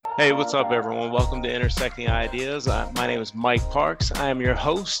Hey, what's up, everyone? Welcome to Intersecting Ideas. My name is Mike Parks. I am your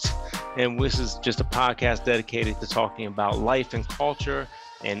host, and this is just a podcast dedicated to talking about life and culture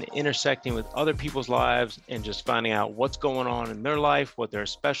and intersecting with other people's lives and just finding out what's going on in their life, what they're a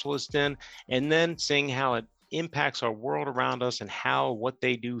specialist in, and then seeing how it impacts our world around us and how what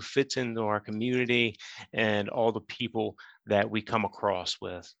they do fits into our community and all the people that we come across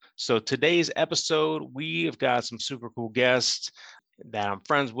with. So today's episode, we have got some super cool guests that I'm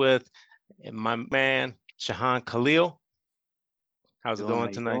friends with, and my man, Shihan Khalil. How's it Doing? How going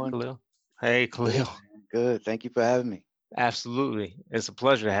you tonight, doing? Khalil? Hey, Good, Khalil. man. Good. Thank you for having me. Absolutely. It's a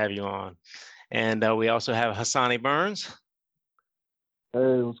pleasure to have you on. And we also have Hassani Burns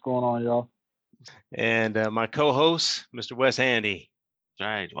Hey, what's going on, y'all? and my co-host, Mr. Wes Handy. All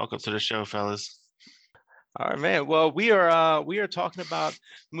right, welcome to the show, fellas. All right, man. Well, we are talking about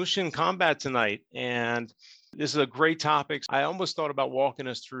Mushin combat tonight, and this is a great topic. I almost thought about walking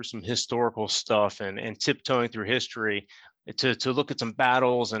us through some historical stuff and tiptoeing through history to look at some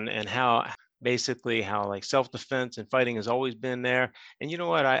battles and how basically how like self-defense and fighting has always been there. And you know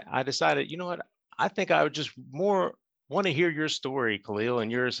what? I decided, you know what? I think I would just more want to hear your story, Khalil, and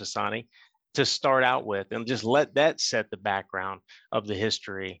yours, Hassani, to start out with, and just let that set the background of the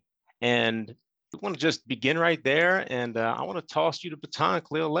history. And we want to just begin right there. And I want to toss you the baton,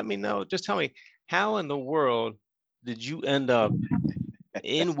 Khalil. Let me know. Just tell me, how in the world did you end up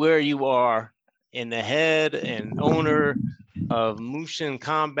in where you are, in the head and owner of Mushin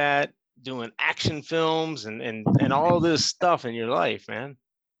Combat, doing action films and all this stuff in your life, man?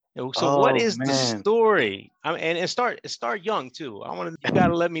 So what Oh is the man. story? I mean, and start young too. I want to. You got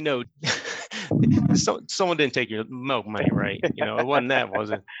to let me know. Someone didn't take your milk money, right? You know, it wasn't that,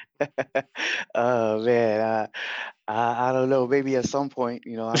 was it? Oh man. I don't know. Maybe at some point,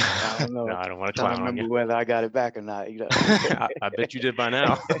 I don't No, know. I don't want to Trying to clown on you. remember whether I got it back or not. I bet you did by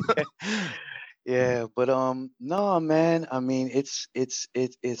now. Yeah, but no, man. I mean, it's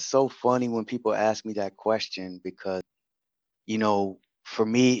so funny when people ask me that question because for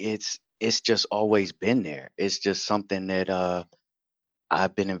me, it's just always been there. It's just something that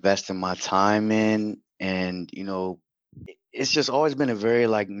I've been investing my time in, and it's just always been a very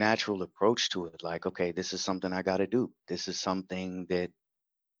like natural approach to it. Like, okay, this is something I got to do. This is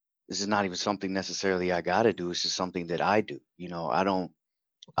not even something necessarily I got to do. It's just something that I do. I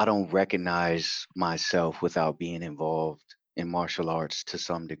don't recognize myself without being involved in martial arts to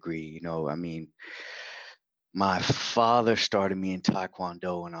some degree. I mean, my father started me in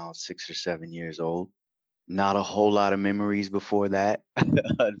Taekwondo when I was 6 or 7 years old. Not a whole lot of memories before that, Okay.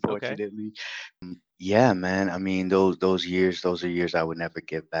 unfortunately. Yeah, man. I mean, those are years I would never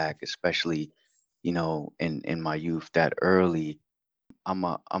get back, especially, in my youth that early. I'm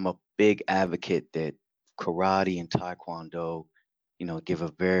a big advocate that karate and taekwondo, give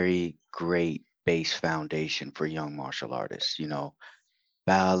a very great base foundation for young martial artists.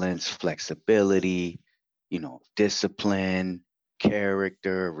 Balance, flexibility, discipline,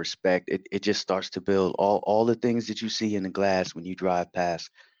 character, respect. It just starts to build all the things that you see in the glass when you drive past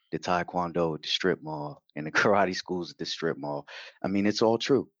the taekwondo at the strip mall and the karate schools at the strip mall. I mean, it's all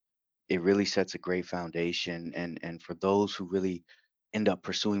true. It really sets a great foundation, and for those who really end up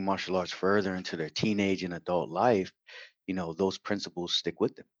pursuing martial arts further into their teenage and adult life, those principles stick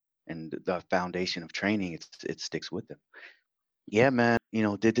with them, and the foundation of training it sticks with them. Yeah, man.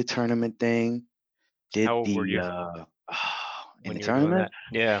 Did the tournament thing, How did old were the you in when the you were doing tournament.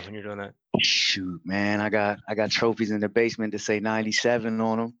 that? Yeah, when you're doing that. Shoot, man, I got trophies in the basement to say 97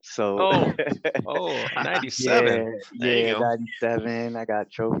 on them. So Oh, a yeah, 97. There you yeah, go. 97. I got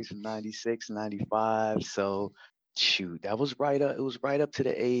trophies from 96, 95. So shoot, that was right up. It was right up to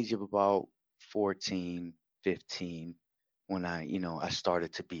the age of about 14, 15 when I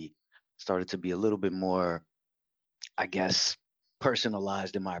started to be a little bit more, I guess,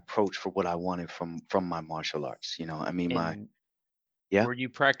 personalized in my approach for what I wanted from my martial arts. I mean, And yeah, were you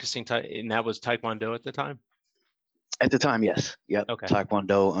practicing and that was Taekwondo at the time? at the time, yes, yep, Okay.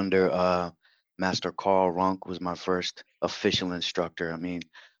 Taekwondo under Master Carl Runk was my first official instructor. I mean,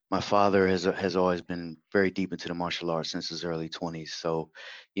 my father has always been very deep into the martial arts since his early 20s. So,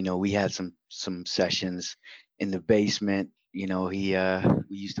 we had some sessions in the basement. He we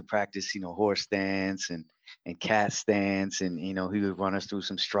used to practice, horse stance and cat stance, and he would run us through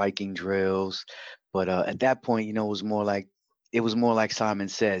some striking drills. But at that point, it was more like Simon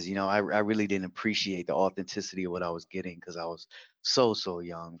Says. I really didn't appreciate the authenticity of what I was getting because I was so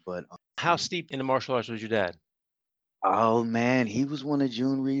young. But How steep in the martial arts was your dad? oh man, he was one of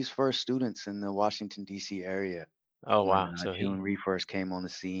June Ree's first students in the Washington D.C. area Oh, when wow. So June he, Ree first came on the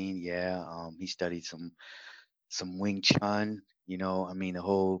scene. Yeah, he studied some Wing Chun. I mean, the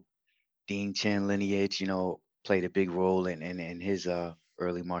whole Dean Chin lineage, played a big role in his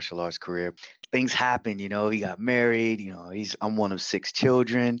early martial arts career. Things happen, he got married, I'm one of 6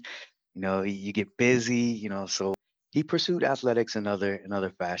 children, you get busy, so he pursued athletics in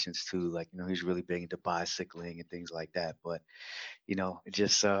other fashions too. Like, he's really big into bicycling and things like that. But, it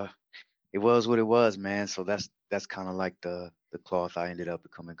just it was what it was, man. So that's kind of like the cloth I ended up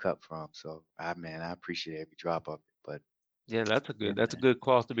becoming cut from. So I appreciate every drop of it. But Yeah, yeah, that's a man. good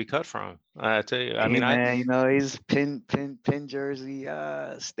cloth to be cut from. I tell you, I Hey mean, I man, he's pin jersey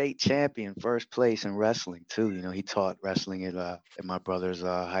state champion, first place in wrestling too. He taught wrestling at my brother's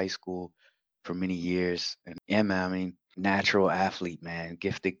high school for many years. And yeah, man, I mean, natural athlete, man,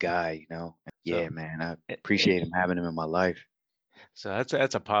 gifted guy, so Yeah, man, I eh, eh, appreciate him having him in my life. so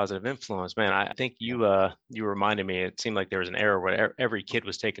that's a positive influence, man. I think Yeah. you reminded me. It seemed like there was an era where every kid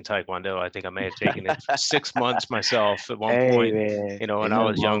was taking Taekwondo. I think I may have taken it for 6 months myself at one Hey point, man, when ain't I nothing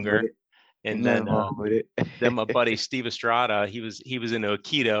was wrong with younger. it. Ain't And nothing wrong with then my it. buddy Steve Estrada, he was into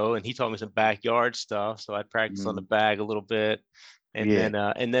Aikido, and he taught me some backyard stuff. So I'd practice on the Mm, bag a little bit, yeah,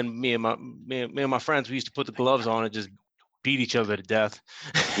 and then me and my friends, we used to put the gloves on and just beat each other to death.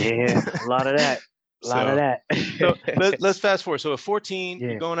 yeah, a lot of that, a lot of so that. so let's fast forward. So at 14,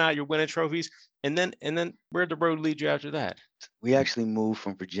 you're Yeah, going out, you're winning trophies, and then where'd the road lead you after that? we actually moved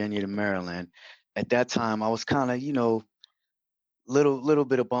from Virginia to Maryland. At that time, I was kind of, little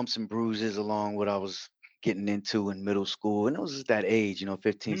bit of bumps and bruises along what I was getting into in middle school. And it was just that age,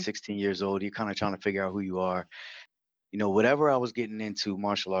 15, Mhm. 16 years old. You're kind of trying to figure out who you are. Whatever I was getting into,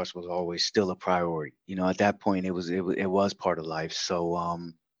 martial arts was always still a priority. At that point, it was part of life. So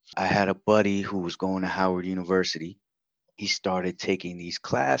I had a buddy who was going to Howard University. He started taking these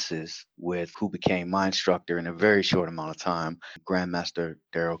classes with who became my instructor in a very short amount of time, Grandmaster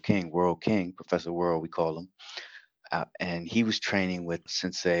Daryl King, World King, Professor World, we call him. And he was training with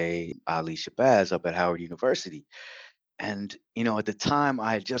Sensei Ali Shabazz up at Howard University. And, at the time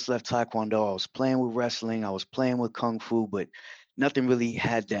I had just left Taekwondo. I was playing with wrestling, I was playing with Kung Fu, but nothing really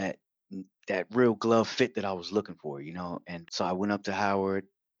had that real glove fit that I was looking for. And so I went up to Howard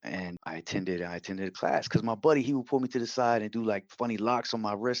and I attended a class because my buddy, he would pull me to the side and do like funny locks on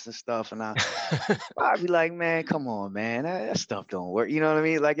my wrist and stuff. And I'd be like, man, come on, man, that stuff don't work. You know what I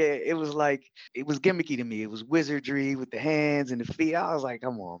mean? Like it was like it was gimmicky to me. It was wizardry with the hands and the feet. I was like,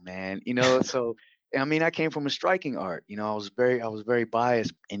 come on, man. So I mean, I came from a striking art. I was very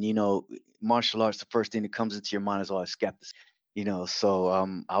biased, and martial arts. The first thing that comes into your mind is always skepticism. So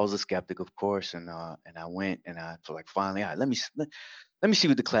I was a skeptic, of course, and I went and I feel like finally, all right, let me see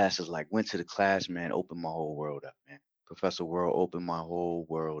what the class is like. Went to the class, man, opened my whole world up, man. Professor World opened my whole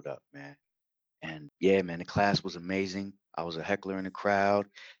world up, man. And yeah, man, the class was amazing. I was a heckler in the crowd.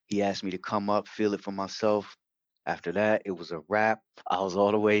 He asked me to come up, feel it for myself. After that, it was a wrap. I was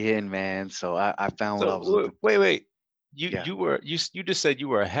all the way in, man. So I found what I So was looking for. wait. You Yeah. you were you just said you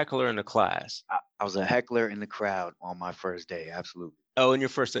were a heckler in the class. I was a heckler in the crowd on my first day. Absolutely. Oh, in your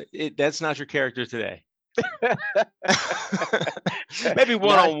first, that's not your character today. Maybe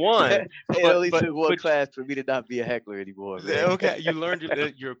one Not, on one, it but only but took one but class for me to not be a heckler anymore, man. okay, you learned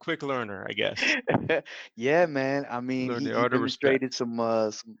you're a quick learner, I guess. Yeah, man. I You mean, learned he the he art of respect. demonstrated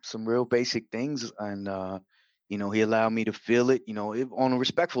some real basic things, and he allowed me to feel it. On a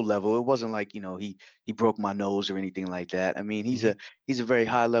respectful level. It wasn't like he broke my nose or anything like that. I mean, he's Mhm. a very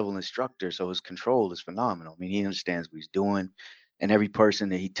high level instructor, so his control is phenomenal. I mean, he understands what he's doing, and every person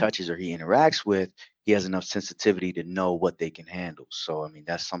that he touches or he interacts with, he has enough sensitivity to know what they can handle. So, I mean,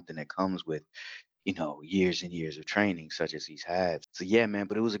 that's something that comes with years and years of training such as he's had. So yeah, man,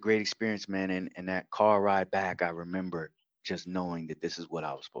 but it was a great experience, man. And that car ride back, I remember just knowing that this is what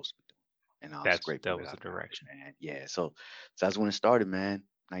I was supposed to be doing. And I was grateful That that was I the found it, direction. man. Yeah. So that's when it started, man.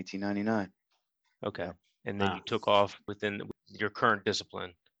 1999. Okay, Yep. and then you Ah. took off within your current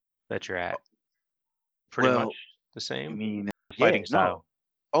discipline that you're at. Pretty much Well, the I same mean, yeah, fighting no. style.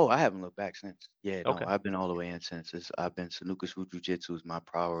 Oh, I haven't looked back since. Yeah, no, Okay, I've been all the way in since. I've been Sanuka Jiu-Jitsu is my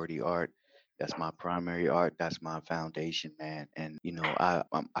priority art. That's my primary art. That's my foundation, man. And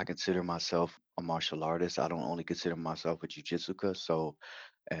I consider myself a martial artist. I don't only consider myself a jiu-jitsuka. So,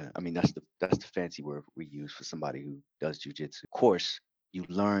 I mean that's the fancy word we use for somebody who does jiu-jitsu. Of course, you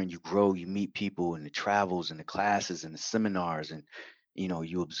learn, you grow, you meet people in the travels and the classes and the seminars, and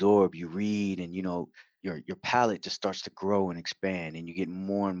you absorb, you read, and your palate just starts to grow and expand, and you get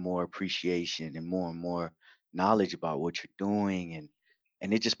more and more appreciation and more knowledge about what you're doing,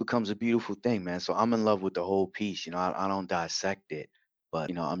 and it just becomes a beautiful thing, man. So I'm in love with the whole piece. I don't dissect it,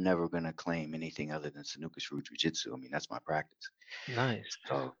 but I'm never gonna claim anything other than Sanuka Jiu Jitsu. I mean, that's my practice. nice.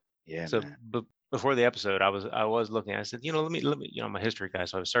 So yeah, So, man. before the episode, I was looking. I said, let me, I'm a history guy,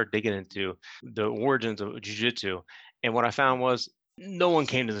 so I started digging into the origins of jiu-jitsu, and what I found was no one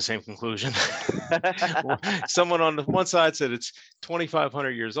came to the same conclusion. Someone on the one side said it's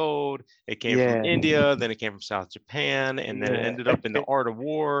 2,500 years old. It came from Yeah, India, then it came from South Japan, and then it yeah, ended up in the art of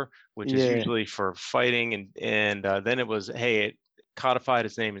war, which is yeah. usually for fighting. And then it was, hey, it codified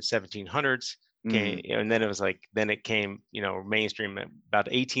its name in 1700s. Mm, And then it was like, then it came, mainstream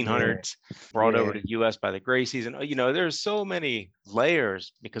about yeah, 1800s, brought over yeah. to the U.S. by the Gracies. And, there's so many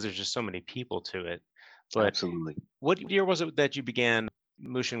layers because there's just so many people to it. But Absolutely. what year was it that you began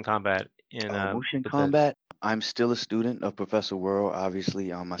Mushin combat in Mushin Bethesda? Combat. I'm still a student of Professor World.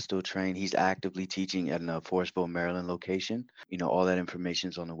 Obviously, I still train. He's actively teaching at the Forestville, Maryland location. All that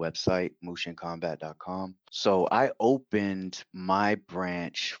information's on the website, mushincombat.com. So I opened my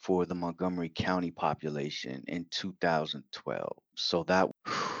branch for the Montgomery County population in 2012. So that,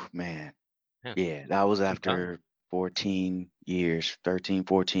 man, Yeah, yeah, that was some time. after 14 years, 13,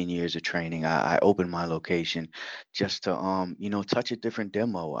 14 years of training. I opened my location just to touch a different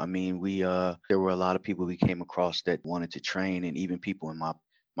demo. I mean, there were a lot of people we came across that wanted to train, and even people in my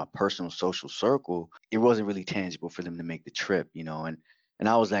personal social circle, it wasn't really tangible for them to make the trip, and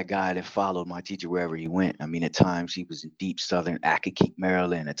I was that guy that followed my teacher wherever he went. I mean, at times he was in deep southern Accokeek,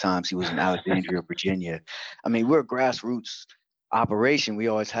 Maryland. At times he was in Alexandria, Virginia. I mean, we're grassroots operation. We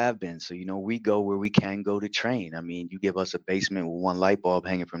always have been. So, we go where we can go to train. I mean, you give us a basement with one light bulb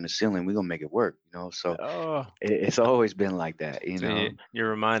hanging from the ceiling, we're gonna make it work. So Oh, it's always been like that. so you're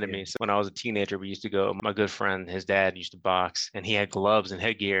reminding Yeah. me. So when I was a teenager, we used to go. My good friend, his dad used to box, and he had gloves and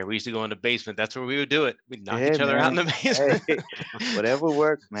headgear. We used to go in the basement. That's where we would do it. We'd knock Yeah, each other out in man. the basement. Hey, whatever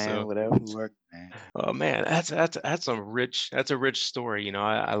works, man. So, Whatever works, man. oh man, that's a rich story.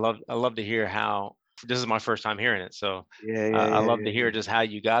 I love to hear how. This is my first time hearing it, so Yeah, I yeah, love yeah, to hear just how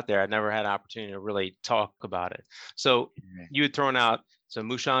you got there. I never had an opportunity to really talk about it. So yeah. you had thrown out so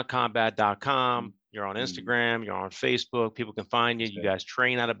mushoncombat.com. Mm, You're on mm, Instagram. You're on Facebook. People can find you. yes, You sir. guys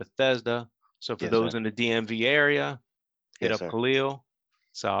train out of Bethesda. So for Yes, those sir. in the DMV area, hit Yes, up sir. Khalil.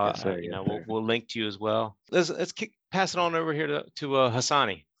 So Yes, sir. Yes, we'll sir. we'll link to you as well. Let's pass it on over here to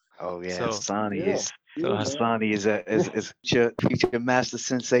Hassani. Oh yeah, So Hassani Yeah, is so yeah, man. Hassani is future master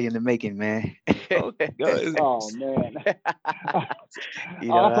sensei in the making, man. oh, go- Oh man.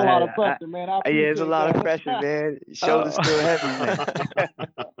 You Oh, know, that's a lot of pressure, man. I yeah, it's a appreciate lot of that. pressure, man. Shoulders oh. still heavy, man.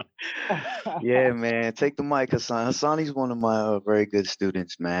 Yeah, man. Take the mic, Hassan. Hassani's one of my very good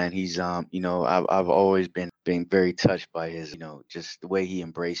students, man. He's I've always been very touched by his, just the way he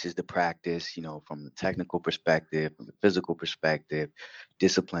embraces the practice, from the technical perspective, from the physical perspective,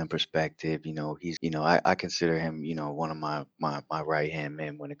 discipline perspective. He's, I consider him, one of my right hand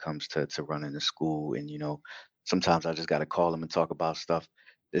men when it comes to running the school. And, sometimes I just got to call him and talk about stuff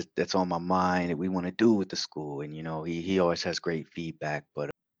that's on my mind that we want to do with the school. And, he always has great feedback. But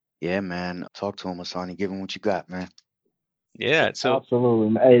yeah, man, talk to him, Asani. Give him what you got, man. Yeah. So Absolutely,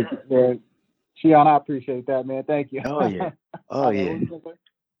 man. Hey, man. Shihan, I appreciate that, man. Thank you. Oh yeah. Oh I know, yeah. what was you gonna say?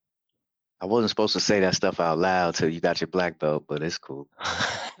 I wasn't supposed to say that stuff out loud till you got your black belt, but it's cool.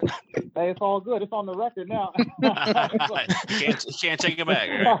 Hey, it's all good. It's on the record now. Can't take it back,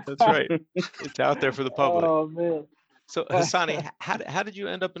 right? that's right. It's out there for the public. Oh man. So Hassani, how did you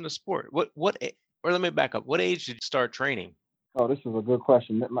end up in the sport? Or let me back up. What age did you start training? Oh, this is a good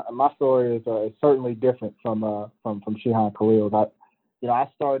question. My story is certainly different from Shihan Khalil. I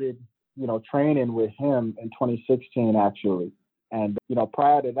started training with him in 2016 actually, and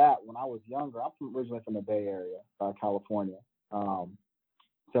prior to that, when I was younger, originally from the Bay Area, California, San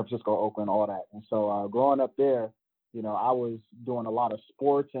Francisco, Oakland, all that. And so growing up there, I was doing a lot of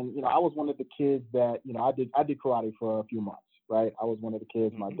sports, and I was one of the kids that I did karate for a few months, right? I was one of the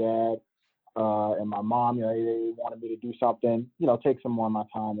kids. My dad and my mom, they wanted me to do something, take some more of my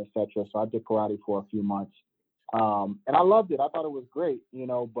time, etc. So I did karate for a few months, and I loved it. I thought it was great,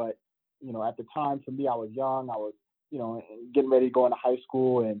 but at the time for me, I was young. I was, getting ready to go into high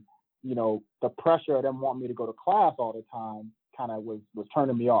school, and the pressure of them wanting me to go to class all the time kind of was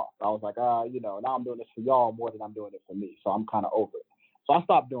turning me off. I was like, now I'm doing this for y'all more than I'm doing it for me. So I'm kind of over it. So I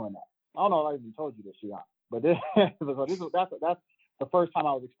stopped doing that. I don't know if I even told you this, Shihan, but that's the first time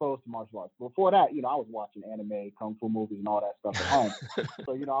I was exposed to martial arts. Before that, I was watching anime, kung fu movies, and all that stuff at home.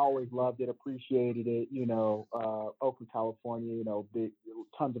 So, I always loved it, appreciated it. Oakland, California,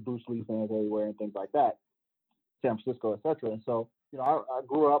 tons of Bruce Lee fans everywhere and things like that. San Francisco, etc. And so, I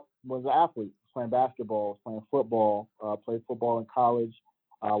grew up, was an athlete, playing basketball, playing football, played football in college.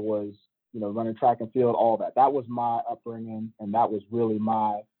 I was, running track and field, all that. That was my upbringing, and that was really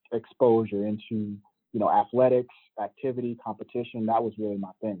my exposure into, athletics, activity, competition. That was really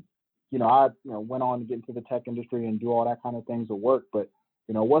my thing. I went on to get into the tech industry and do all that kind of things at work. But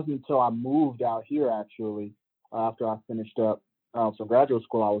it wasn't until I moved out here actually after I finished up some graduate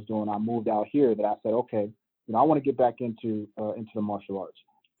school I was doing. I moved out here that I said, okay, I want to get back into the martial arts.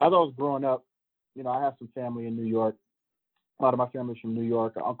 As I was growing up, I have some family in New York. A lot of my family's from New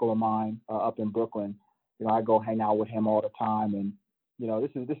York. An uncle of mine up in Brooklyn. I go hang out with him all the time, and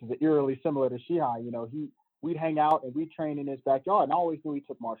this is eerily similar to Shihan. We'd hang out and we'd train in his backyard, and I always knew he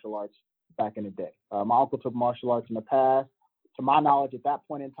took martial arts back in the day. My uncle took martial arts in the past. To my knowledge, at that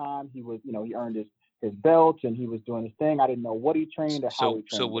point in time, he was, he earned his belts and he was doing his thing. I didn't know what he trained or how he trained.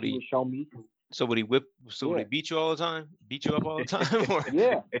 So would he would show me. So would he whip? So would he beat you all the time? Beat you up all the time? Or?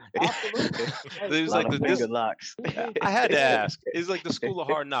 Yeah, absolutely. It was like the finger locks. I had to ask. It's like the school of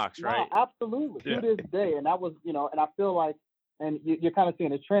hard knocks, right? No, absolutely. To this day, and that was, and I feel like, and you're kind of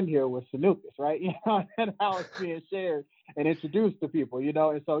seeing a trend here with Sanukas, right? And how it's being shared and introduced to people,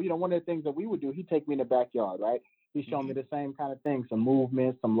 And so, one of the things that we would do, he'd take me in the backyard, right? He'd show me the same kind of things, some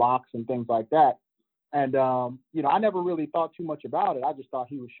movements, some locks and things like that. And, I never really thought too much about it. I just thought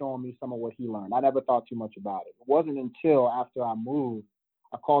he was showing me some of what he learned. I never thought too much about it. It wasn't until after I moved,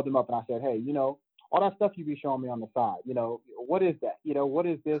 I called him up and I said, hey, all that stuff you be showing me on the side, what is that? What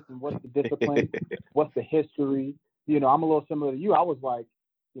is this and what's the discipline? What's the history? I'm a little similar to you. I was like,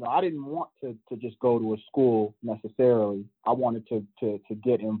 I didn't want to just go to a school necessarily. I wanted to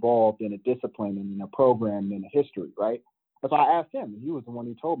get involved in a discipline and in a program and in a history, right? So I asked him, and he was the one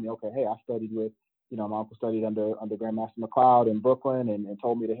who told me, okay, hey, I studied with, my uncle studied under Grandmaster McLeod in Brooklyn and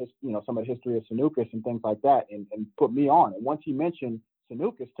told me some of the history of Sanukas and things like that and put me on. And once he mentioned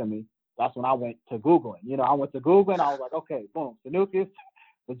Sanukas to me, that's when I went to Googling. I went to Google and I was like, okay, boom, Sanukas,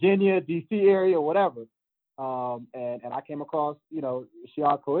 Virginia, DC area, whatever. And I came across,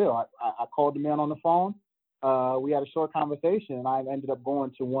 Shihan Khalil. I called the man on the phone. We had a short conversation, and I ended up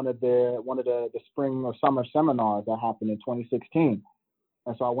going to one of the spring or summer seminars that happened in 2016.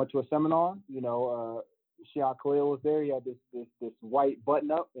 And so I went to a seminar. Shihan Khalil was there. He had this white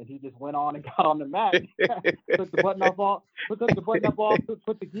button up, and he just went on and got on the mat, took the button up off, put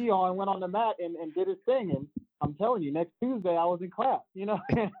the gi on, went on the mat, and did his thing. And I'm telling you, next Tuesday I was in class.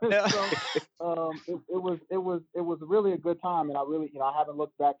 So it was really a good time, and I really, I haven't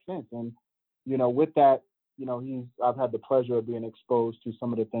looked back since. And with that, I've had the pleasure of being exposed to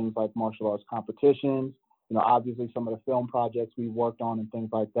some of the things like martial arts competitions. Obviously some of the film projects we worked on and things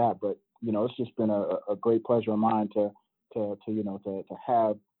like that. But it's just been a great pleasure of mine to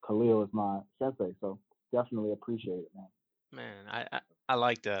have Khalil as my sensei. So definitely appreciate it, man. Man, I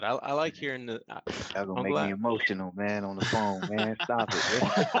like that. I like hearing the. Y'all gonna make me emotional, man, on the phone, man. Stop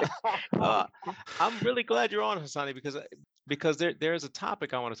it. Man. I'm really glad you're on, Hasani, because there's a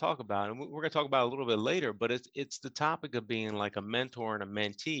topic I want to talk about, and we're going to talk about it a little bit later. But it's the topic of being like a mentor and a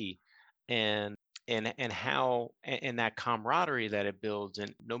mentee, and how and that camaraderie that it builds.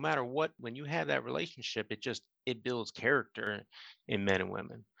 And no matter what, when you have that relationship, it builds character in men and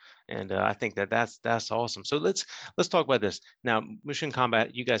women. And I think that's awesome. So let's talk about this now. Mushin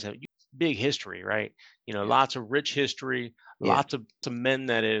Combat, you guys have big history, right? Lots of rich history, lots of men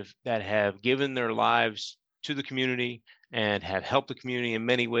that have given their lives to the community and have helped the community in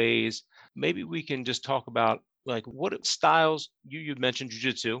many ways. Maybe we can just talk about like what styles you mentioned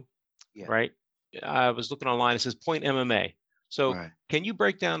jiu-jitsu, right? I was looking online. It says Point MMA. So can you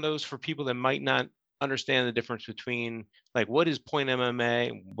break down those for people that might not understand the difference between like what is Point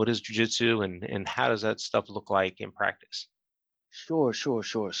MMA, what is jiu-jitsu, and how does that stuff look like in practice? Sure.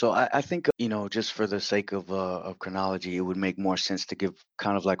 So I think, just for the sake of chronology, it would make more sense to give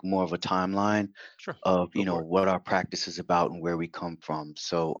kind of like more of a timeline of, what our practice is about and where we come from.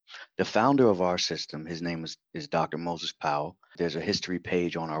 So the founder of our system, his name is Dr. Moses Powell. There's a history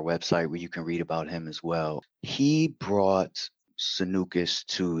page on our website where you can read about him as well. He brought Sanukas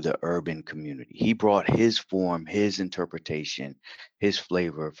to the urban community. He brought his form, his interpretation, his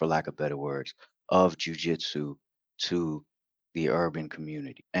flavor, for lack of better words, of jiu-jitsu to the urban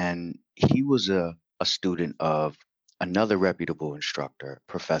community. And he was a student of another reputable instructor,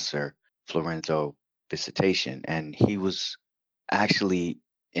 Professor Florenzo Visitation. And he was actually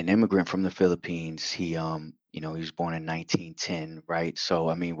an immigrant from the Philippines. He was born in 1910, right? So,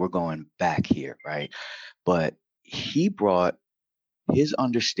 I mean, we're going back here, right? But he brought his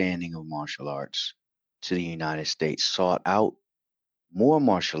understanding of martial arts to the United States, sought out more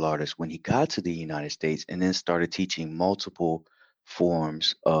martial artists when he got to the United States, and then started teaching multiple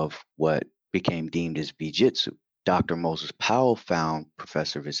forms of what became deemed as Jiu-Jitsu. Dr. Moses Powell found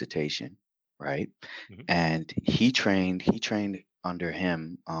Professor Visitation, right? Mm-hmm. And he trained under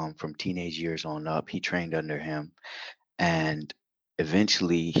him from teenage years on up. He trained under him. And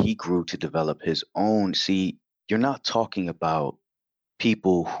eventually he grew to develop his own. See, you're not talking about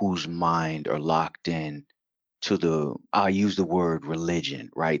people whose mind are locked in to the, I use the word religion,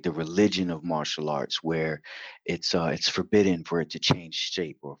 right? The religion of martial arts, where it's forbidden for it to change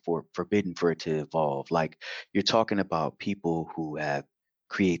shape, or forbidden for it to evolve. Like, you're talking about people who have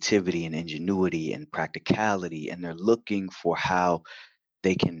creativity and ingenuity and practicality, and they're looking for how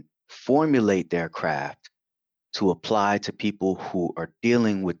they can formulate their craft to apply to people who are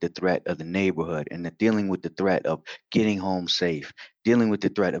dealing with the threat of the neighborhood, and they're dealing with the threat of getting home safe, dealing with the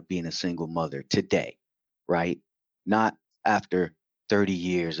threat of being a single mother today, right? Not after 30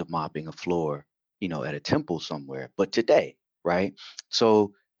 years of mopping a floor, at a temple somewhere, but today, right?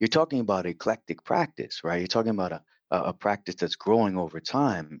 So you're talking about eclectic practice, right? You're talking about a practice that's growing over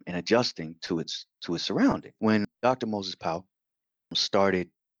time and adjusting to its surrounding. When Dr. Moses Powell started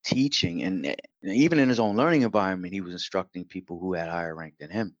teaching, and even in his own learning environment, he was instructing people who had higher rank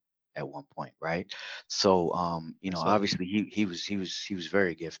than him at one point, right? So So obviously he was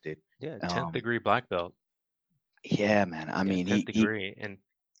very gifted. yeah, 10th um degree black belt. yeah, man, I Yeah, mean, 10th he degree. And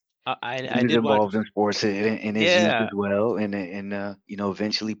he I was did watch. involved in sports in his youth as Yeah. well, and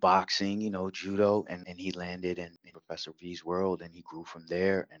eventually boxing, judo, and he landed in Professor V's world, and he grew from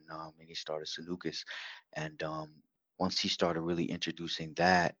there, and he started Sanukas. And once he started really introducing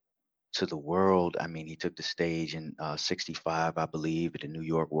that to the world, I mean, he took the stage in '65, I believe, at the New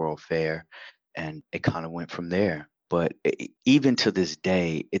York World Fair, and it kind of went from there. But even to this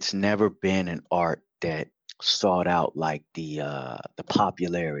day, it's never been an art that sought out like the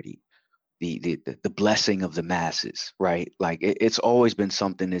popularity, the blessing of the masses, right? Like, it's always been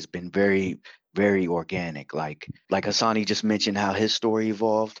something that's been very, very organic. Like Hassani just mentioned, how his story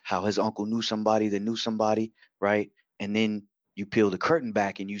evolved, how his uncle knew somebody that knew somebody, right? And then you peel the curtain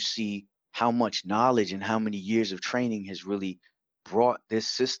back and you see how much knowledge and how many years of training has really brought this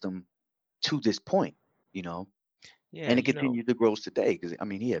system to this point, you know, Yeah, and it continues to grow today, because I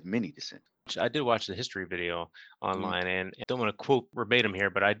mean, he had many descendants. I did watch the history video Mhm. online, and I don't want to quote verbatim here,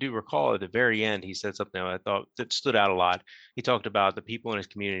 but I do recall at the very end he said something I thought that stood out a lot. He talked about the people in his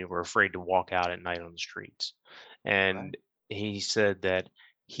community were afraid to walk out at night on the streets, Right. and he said that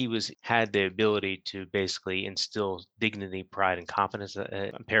he was had the ability to basically instill dignity, pride, and confidence.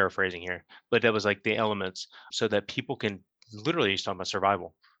 I'm paraphrasing here, but that was like the elements so that people can literally, he's talking about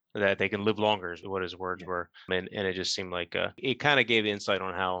survival, that they can live longer is what his words Yeah. were. And it just seemed like it kind of gave insight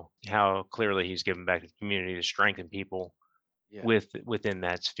on how clearly he's given back to the community to strengthen people Yeah. within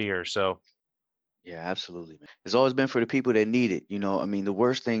that sphere. So Yeah, absolutely, man. It's always been for the people that need it. I mean, the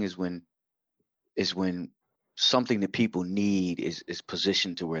worst thing is when something that people need is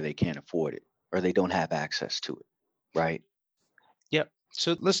positioned to where they can't afford it, or they don't have access to it, right? yeah,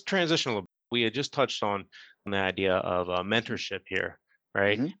 so let's transition a little bit. We had just touched on the idea of mentorship here,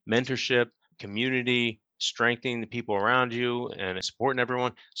 right? Mm-hmm. Mentorship, community, strengthening the people around you, and supporting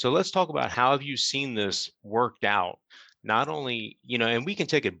everyone. So let's talk about how have you seen this worked out? Not only, and we can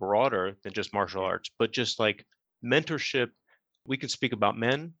take it broader than just martial Yeah. arts, but just like mentorship. We could speak about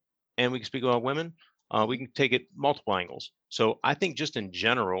men and we can speak about women. We Mm-hmm. can take it multiple angles. So I think just in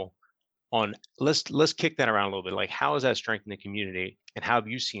general, on let's kick that around a little bit. Like, how has that strengthened the community, and how have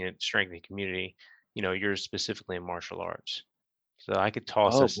you seen it strengthen the community? You're specifically in martial arts, so I could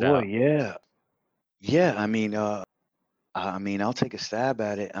toss Oh this boy, out. yeah. Yeah, I mean, I'll take a stab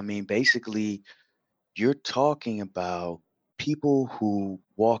at it. I mean, basically, you're talking about people who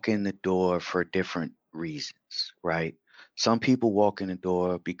walk in the door for different reasons, right? Some people walk in the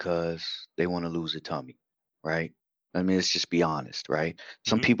door because they want to lose a tummy, right? I mean, let's just be honest, right?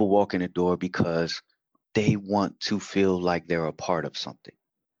 Some Hmm. people walk in the door because they want to feel like they're a part of something.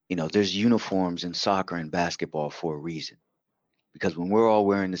 There's uniforms in soccer and basketball for a reason, because when we're all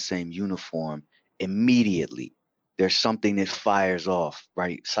wearing the same uniform, immediately there's something that fires off,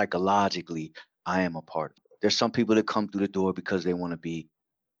 right? Psychologically, I am a part of it. There's some people that come through the door because they want to be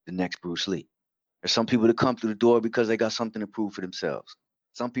the next Bruce Lee. There's some people that come through the door because they got something to prove for themselves.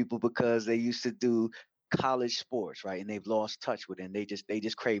 Some people because they used to do college sports, right? And they've lost touch with it, and they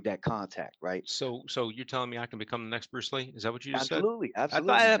just crave that contact, right? So you're telling me I can become the next Bruce Lee? Is that what you just said? Absolutely, I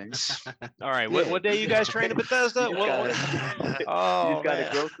absolutely, thought. man. All right. What Yeah, what day you guys train at you Bethesda? just gotta you just Oh gotta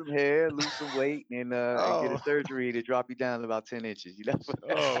man. grow some hair, lose some weight, and get a Oh. surgery to drop you down about 10 inches.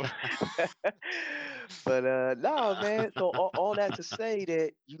 Oh. But no, man. So all that to say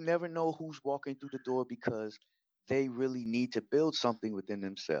that you never know who's walking through the door because they really need to build something within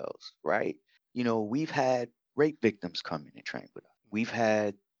themselves, right? We've had rape victims come in and train with us. We've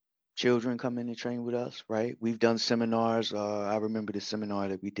had children come in and train with us, right? We've done seminars. I remember the seminar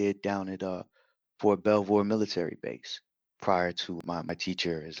that we did down at Fort Belvoir Military Base prior to my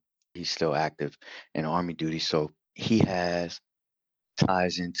teacher, he's still active in Army duty. So he has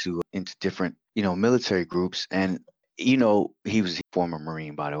ties into different, military groups. And, he was a former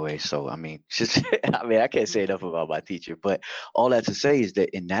Marine, by the way. So, I mean, just, I mean, I can't say enough about my teacher, but all that to say is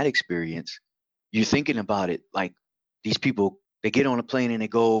that in that experience, you're thinking about it like these people, they get on a plane and they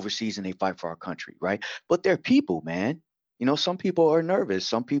go overseas and they fight for our country, right? But they're people, man. Some people are nervous.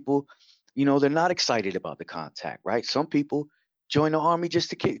 Some people, they're not excited about the contact, right? Some people join the Army just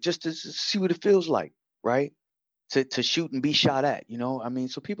to see what it feels like, right? To shoot and be shot at, I mean,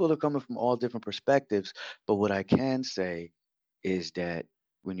 so people are coming from all different perspectives. But what I can say is that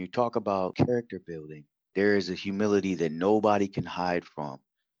when you talk about character building, there is a humility that nobody can hide from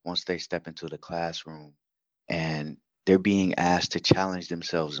once they step into the classroom and they're being asked to challenge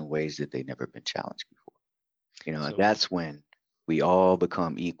themselves in ways that they've never been challenged before. So, that's when we all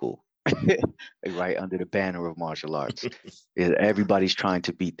become equal, right under the banner of martial arts. Everybody's trying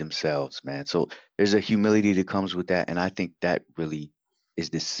to beat themselves, man. So there's a humility that comes with that, and I think that really is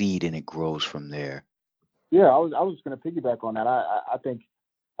the seed, and it grows from there. Yeah, I was going to piggyback on that. I think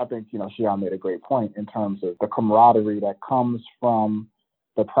Shihan made a great point in terms of the camaraderie that comes from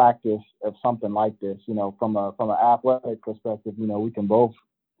the practice of something like this. From an athletic perspective, we can both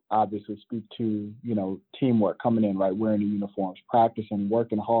obviously speak to teamwork coming in, right, wearing the uniforms, practicing,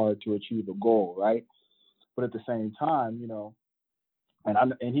 working hard to achieve a goal, right. But at the same time,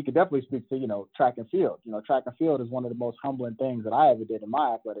 and he could definitely speak to track and field. Track and field is one of the most humbling things that I ever did in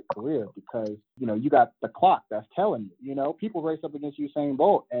my athletic career, because you got the clock that's telling you. People race up against Usain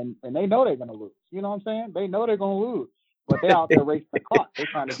Bolt and they know they're gonna lose. You know what I'm saying? They know they're gonna lose, but they're out there racing the clock. They're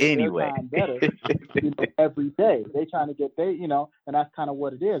trying to get their time better every day. They trying to get and that's kind of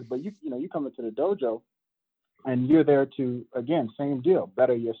what it is. But you come into the dojo and you're there to, again, same deal,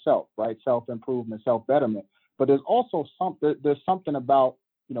 better yourself, right? Self-improvement, self-betterment. But there's also something about,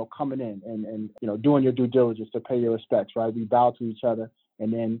 coming in and doing your due diligence to pay your respects, right? We bow to each other,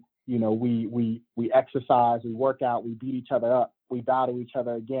 and then, we exercise, we work out, we beat each other up, we bow to each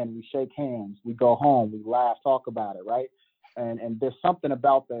other again, we shake hands, we go home, we laugh, talk about it, right? And there's something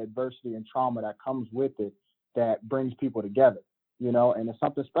about the adversity and trauma that comes with it that brings people together, and there's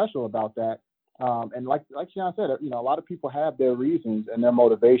something special about that. And like Shihan said, a lot of people have their reasons and their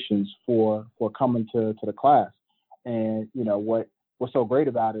motivations for coming to the class. And, what's so great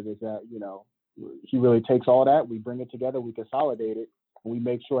about it is that, he really takes all that, we bring it together, we consolidate it, and we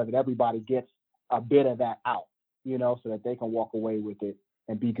make sure that everybody gets a bit of that out, so that they can walk away with it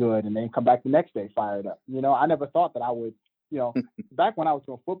and be good and then come back the next day fired up. I never thought that I would, back when I was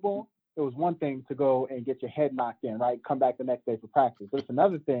doing football, it was one thing to go and get your head knocked in, right? Come back the next day for practice. But it's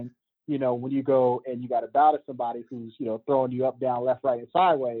another thing, when you go and you got to bow to somebody who's, throwing you up, down, left, right, and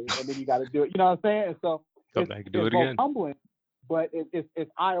sideways, and then you got to do it, you know what I'm saying? And so come back and do it again. Humbling, but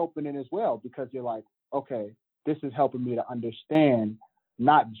it's eye-opening as well, because you're like, okay, this is helping me to understand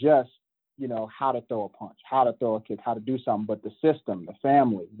not just, how to throw a punch, how to throw a kick, how to do something, but the system, the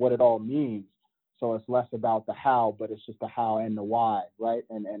family, what it all means. So it's less about the how, but it's just the how and the why, right?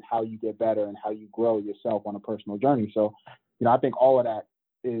 And how you get better and how you grow yourself on a personal journey. So, I think all of that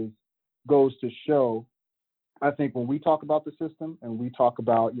goes to show, I think, when we talk about the system and we talk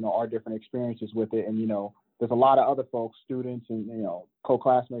about, our different experiences with it, and, there's a lot of other folks, students and,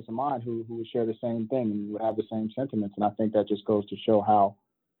 co-classmates of mine who would share the same thing and would have the same sentiments. And I think that just goes to show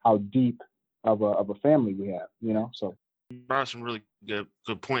how deep of a family we have, so. You brought some really good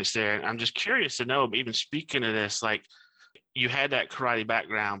points there. And I'm just curious to know, even speaking of this, like, you had that karate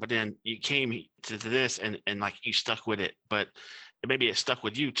background, but then you came to this and like you stuck with it, but maybe it stuck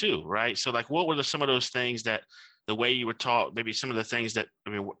with you too, right? So like, what were some of those things that the way you were taught, maybe some of the things that,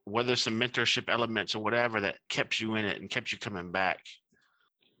 whether some mentorship elements or whatever that kept you in it and kept you coming back?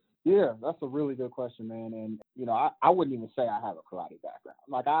 Yeah, that's a really good question, man. And, I wouldn't even say I have a karate background.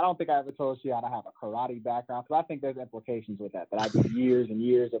 Like, I don't think I ever told you I have a karate background, because I think there's implications with that I did years and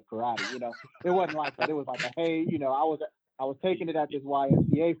years of karate. It wasn't like that. It was like, hey, I was taking it at this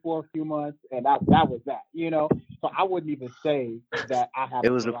YMCA for a few months, and that was that, So I wouldn't even say that I have.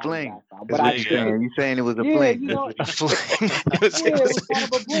 It was a fling. But you saying it was a fling? A fling. It was kind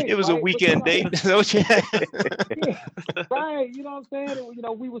of a fling. It was right? A weekend date. Yeah, right. You know what I'm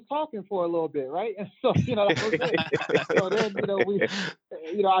saying? We was talking for a little bit, right? And so, that was it. So then,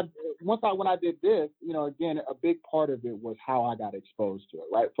 when I did this, again, a big part of it was how I got exposed to it,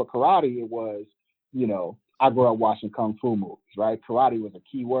 right? For karate, it was, I grew up watching Kung Fu movies, right? Karate was a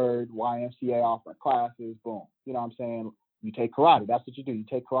key word, YMCA offering classes, boom. You know what I'm saying? You take karate, that's what you do. You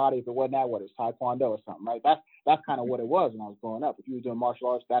take karate. If it wasn't that, what, it's Taekwondo or something, right? That's kind of what it was when I was growing up. If you were doing martial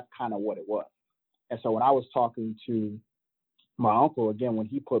arts, that's kind of what it was. And so when I was talking to, my uncle, again, when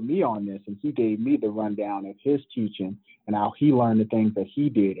he put me on this and he gave me the rundown of his teaching and how he learned the things that he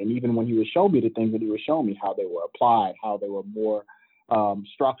did. And even when he would show me the things that he was showing me, how they were applied, how they were more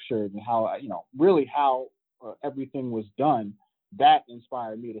structured, and how, really how everything was done, that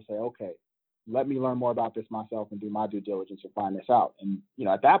inspired me to say, okay, let me learn more about this myself and do my due diligence and find this out. And,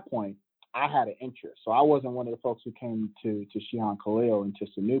 at that point, I had an interest. So I wasn't one of the folks who came to Shihan Khalil and to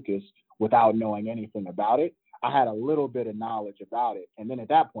Sanukas without knowing anything about it. I had a little bit of knowledge about it. And then at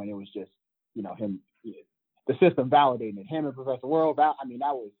that point, it was just, him, the system validating it. Him and Professor World, at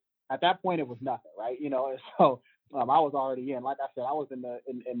that point, it was nothing, right? And so I was already in. Like I said, I was in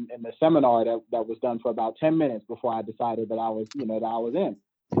the seminar that was done for about 10 minutes before I decided that I was in.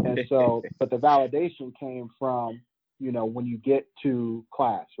 And so, but the validation came from, when you get to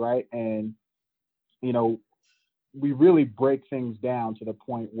class, right? And, we really break things down to the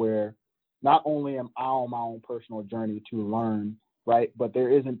point where not only am I on my own personal journey to learn, right? But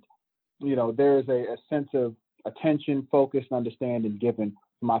there is a sense of attention, focus, and understanding given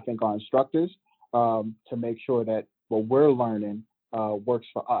from, I think, our instructors to make sure that what we're learning works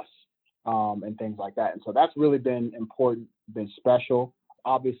for us and things like that. And so that's really been important, been special.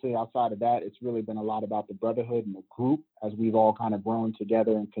 Obviously, outside of that, it's really been a lot about the brotherhood and the group as we've all kind of grown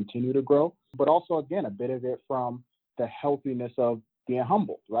together and continue to grow. But also, again, a bit of it from the healthiness of being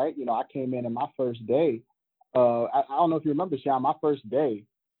humbled, right? I came in my first day. I don't know if you remember, Sean, my first day,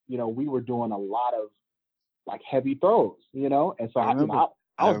 we were doing a lot of like heavy throws, and so I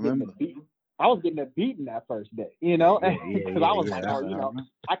was getting a beating that first day, because I was like,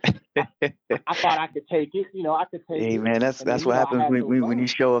 I thought I could take it, I could take it. Hey man, that's what happens when you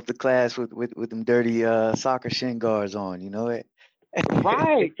show up to class with them dirty soccer shin guards on, it.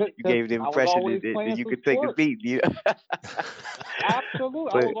 Right. You gave the impression that you could take a beat.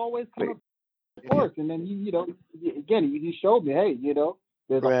 Absolutely. I was always kind of sports. And then you showed me, hey,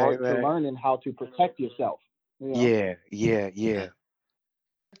 there's an art to learning how to protect yourself. Yeah.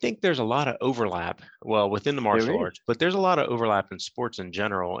 I think there's a lot of overlap, within the martial arts, but there's a lot of overlap in sports in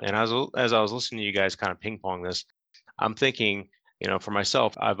general. And as I was listening to you guys kind of ping pong this, I'm thinking, for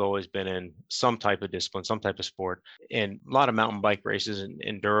myself, I've always been in some type of discipline, some type of sport, and a lot of mountain bike races and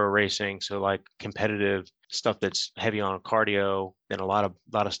enduro racing. So like competitive stuff that's heavy on cardio, then a lot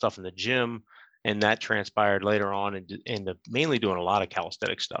of stuff in the gym. And that transpired later on into mainly doing a lot of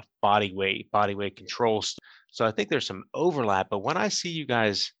calisthenic stuff, body weight control. So I think there's some overlap. But when I see you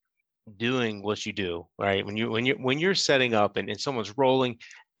guys doing what you do, right? When you're setting up and someone's rolling,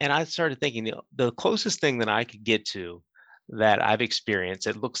 and I started thinking the closest thing that I could get to that I've experienced,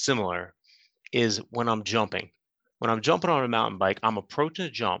 it looks similar, is when I'm jumping. When I'm jumping on a mountain bike, I'm approaching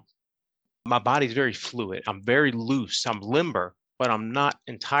a jump. My body's very fluid. I'm very loose. I'm limber, but I'm not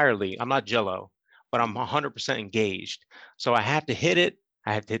jello, but I'm 100% engaged. So I have to hit it.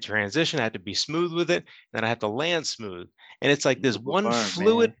 I have to hit transition. I have to be smooth with it. And I have to land smooth. And it's like this one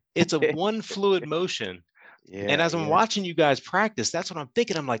fluid, it's a one fluid motion. Yeah, and as I'm watching you guys practice, that's what I'm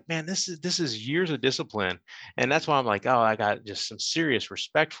thinking. I'm like, man, this is years of discipline. And that's why I'm like, oh, I got just some serious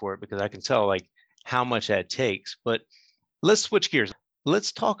respect for it, because I can tell like how much that takes. But let's switch gears.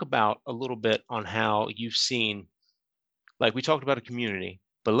 Let's talk about a little bit on how you've seen, like we talked about a community,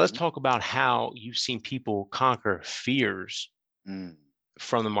 but let's talk about how you've seen people conquer fears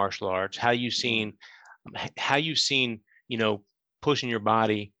from the martial arts, how you've seen, pushing your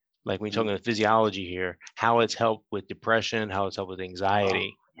body, like when you're talking about physiology here, how it's helped with depression, how it's helped with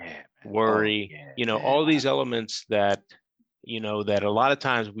anxiety, worry, all these elements that, that a lot of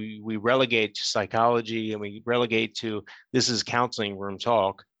times we relegate to psychology and we relegate to this is counseling room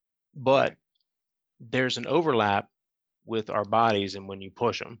talk, but there's an overlap with our bodies and when you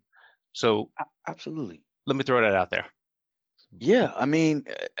push them. So absolutely. Let me throw that out there. Yeah. I mean,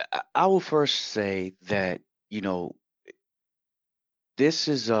 I will first say that, this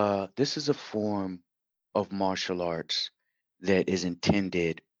is a form of martial arts that is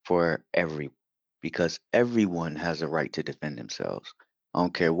intended for because everyone has a right to defend themselves. I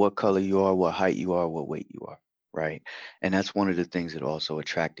don't care what color you are, what height you are, what weight you are, right? And that's one of the things that also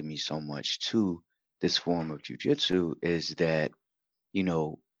attracted me so much to this form of jiu-jitsu is that,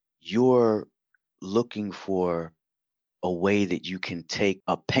 you're looking for a way that you can take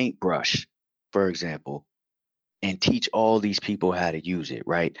a paintbrush, for example, and teach all these people how to use it,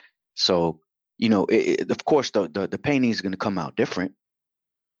 right? So, of course, the painting is going to come out different,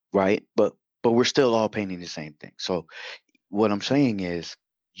 right? But we're still all painting the same thing. So what I'm saying is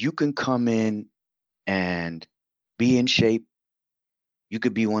you can come in and be in shape. You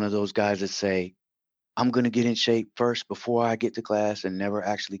could be one of those guys that say, I'm going to get in shape first before I get to class and never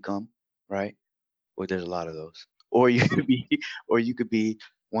actually come, right? Or there's a lot of those. or you could be, or you could be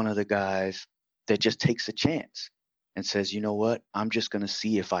one of the guys that just takes a chance and says, you know what, I'm just gonna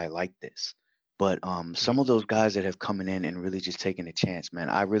see if I like this. But some of those guys that have coming in and really just taking a chance, man,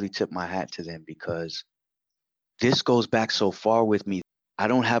 I really tip my hat to them, because this goes back so far with me. I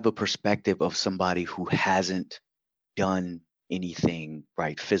don't have a perspective of somebody who hasn't done anything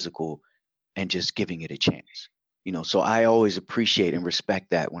right physical and just giving it a chance. So I always appreciate and respect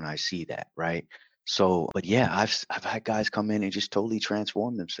that when I see that, right? So, but yeah, I've had guys come in and just totally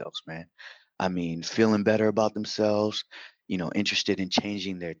transform themselves, man. I mean, feeling better about themselves, interested in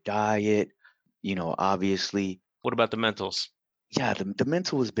changing their diet, obviously. What about the mentals? Yeah, the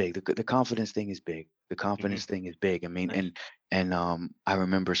mental is big. The confidence thing is big. The Mm-hmm. confidence thing is big. I mean, Nice. and I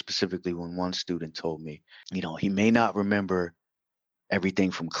remember specifically when one student told me, he may not remember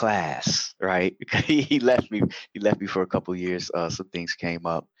everything from class, right? He left me. He left me for a couple years. Some things came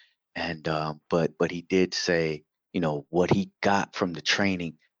up, and but he did say, what he got from the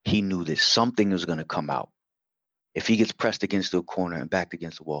training, he knew that something was going to come out. If he gets pressed against the corner and backed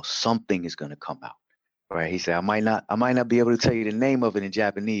against the wall, something is going to come out. Right? He said, I might not be able to tell you the name of it in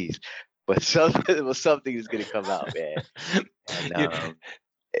Japanese, but something is going to come out, man. And Yeah.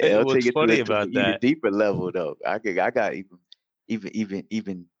 I'll What's take it to funny to an about even that? deeper level, though. I got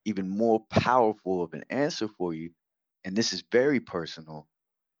even more powerful of an answer for you, and this is very personal.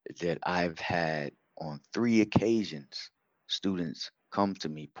 That I've had on 3 occasions, students come to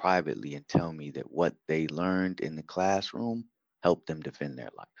me privately and tell me that what they learned in the classroom helped them defend their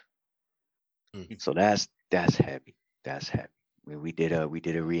life. Mm. So that's heavy. That's heavy. We did a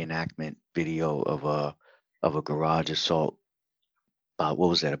reenactment video of a garage assault. What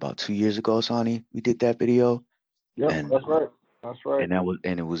was that, about 2 years ago, Sonny? We did that video, Yep, and that's right. That's right.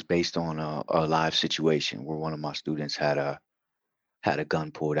 it was based on a live situation where one of my students had a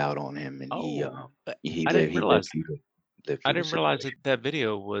gun pulled out on him, and Oh, he I didn't lived realize. lived I through the didn't realize situation. that that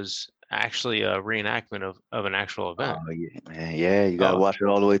video was actually a reenactment of an actual Oh event. yeah, man. Yeah, you gotta Oh, watch it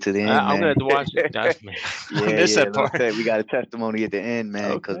all the way to the end, I'm gonna man. have to watch it. Man, I Yeah, missed yeah. that Look, part. we got a testimony at the end,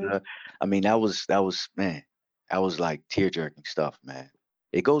 man. Because Okay. I mean, that was man, that was like tear jerking stuff, man.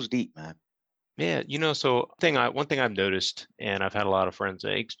 It goes deep, man. Yeah, so one thing I've noticed, and I've had a lot of friends,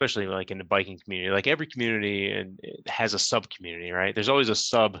 especially like in the biking community, like every community and it has a sub community, right? There's always a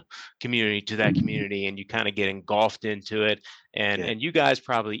sub community to that community, and you kind of get engulfed into it. And Yeah. and you guys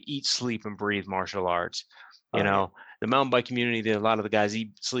probably eat, sleep, and breathe martial arts. You Oh yeah. know, the mountain bike community, a lot of the guys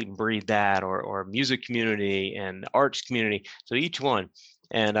eat, sleep, and breathe that, or music community and arts community. So each one,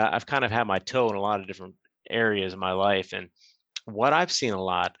 and I've kind of had my toe in a lot of different areas of my life, and what I've seen a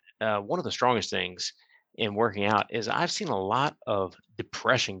lot, one of the strongest things in working out is I've seen a lot of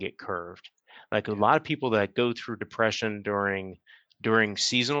depression get curved. Like a Yeah. lot of people that go through depression during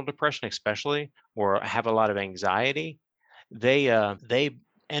seasonal depression, especially, or have a lot of anxiety, they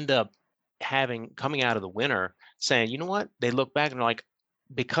end up coming out of the winter saying, you know what? They look back and they're like,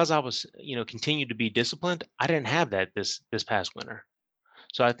 because I was, continued to be disciplined, I didn't have that this past winter.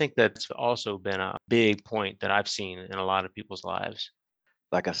 So I think that's also been a big point that I've seen in a lot of people's lives.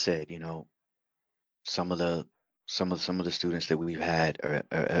 Like I said, some of the some of the students that we've had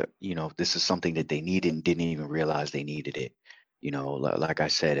this is something that they needed and didn't even realize they needed it. Like I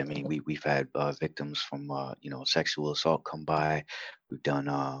said, I mean, we've had victims from sexual assault come by. We've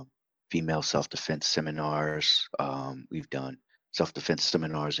done female self-defense seminars. We've done self-defense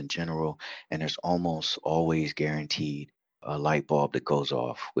seminars in general, and there's almost always guaranteed a light bulb that goes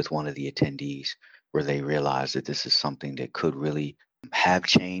off with one of the attendees, where they realize that this is something that could really have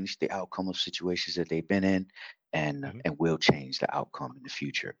changed the outcome of situations that they've been in, and Mhm. and will change the outcome in the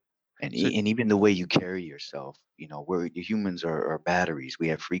future. And So and even the way you carry yourself, we're humans are batteries. We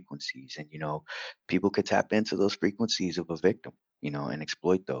have frequencies, and people could tap into those frequencies of a victim, and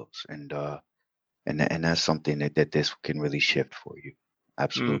exploit those. And that's something that this can really shift for you. mm,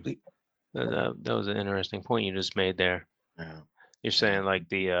 Absolutely. that was an interesting point you just made there. Yeah. You're Yeah. saying like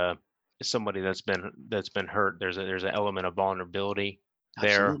the somebody that's been hurt. There's an element of vulnerability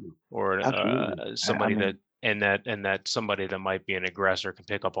there, Absolutely. or Absolutely. I somebody that mean, and that somebody that might be an aggressor can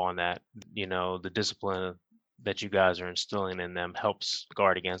pick up on that. The discipline that you guys are instilling in them helps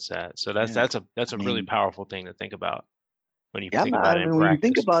guard against that. So that's yeah. that's a that's I a really mean, powerful thing to think about when you yeah, think about I it in mean, when you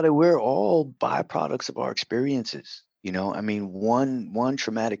think practice. about it, we're all byproducts of our experiences. I mean, one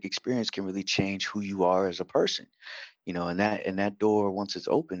traumatic experience can really change who you are as a person. And that door, once it's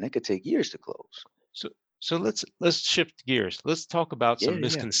open, that could take years to close. So so let's shift gears. Let's talk about Yeah, some yeah.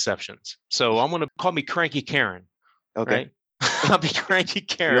 misconceptions. So I'm gonna call me Cranky Karen, Okay. right? I'll be cranky You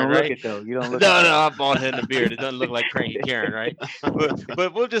Karen, don't look right? it though. You don't No, look it though. no, I'm bald head and a beard. It doesn't look like cranky Karen, right?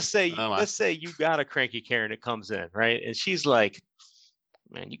 But we'll just say, Oh, my. let's say you got a cranky Karen that comes in, right? And she's like,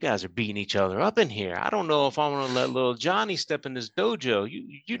 man, you guys are beating each other up in here. I don't know if I want to let little Johnny step in this dojo.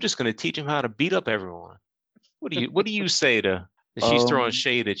 You're just gonna teach him how to beat up everyone. What do you say to if she's throwing Um,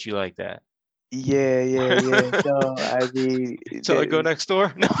 shade at you like that? yeah. No, I mean, So I go next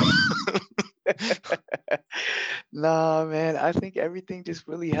door? No. nah, man. I think everything just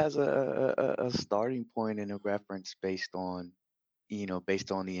really has a starting point and a reference based on,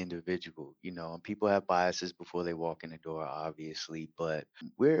 based on the individual, and people have biases before they walk in the door, obviously, but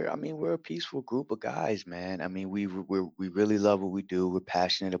we're a peaceful group of guys, man. I mean, we really love what we do. We're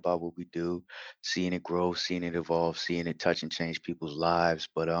passionate about what we do, seeing it grow, seeing it evolve, seeing it touch and change people's lives.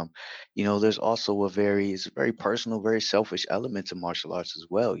 But there's also it's a very personal, very selfish element to martial arts as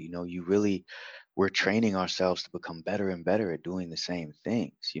well. We're training ourselves to become better and better at doing the same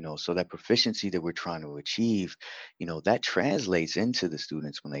things, so that proficiency that we're trying to achieve, that translates into the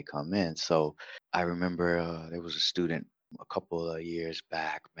students when they come in. So I remember there was a student a couple of years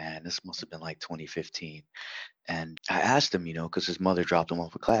back, man, this must have been like 2015. And I asked him, because his mother dropped him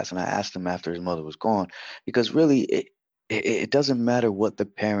off of class, and I asked him after his mother was gone, because really it doesn't matter what the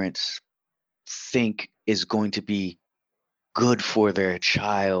parents think is going to be good for their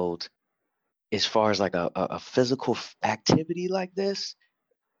child as far as like a physical activity like this,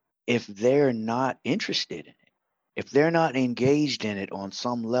 if they're not interested in it, if they're not engaged in it on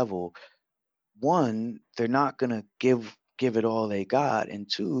some level, one, they're not gonna give it all they got,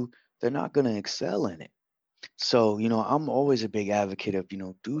 and two, they're not gonna excel in it. So, I'm always a big advocate of,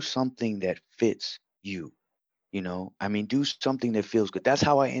 do something that fits you. I mean, do something that feels good. That's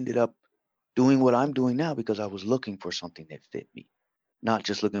how I ended up doing what I'm doing now, because I was looking for something that fit me, not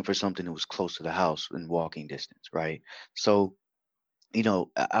just looking for something that was close to the house in walking distance, right? So,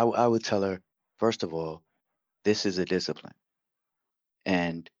 I would tell her, first of all, this is a discipline.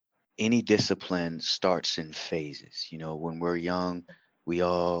 And any discipline starts in phases. When we're young, we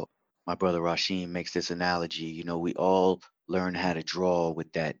all, my brother Rasheen makes this analogy, we all learn how to draw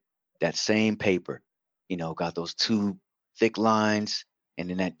with that same paper, got those two thick lines and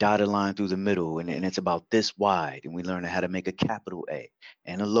then that dotted line through the middle, and it's about this wide. And we learn how to make a capital A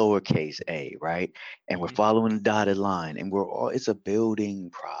and a lowercase a, right? And we're Mhm. following the dotted line, and it's a building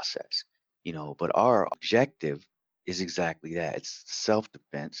process, but our objective is exactly that. It's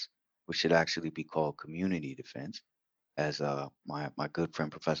self-defense, which should actually be called community defense, as my good friend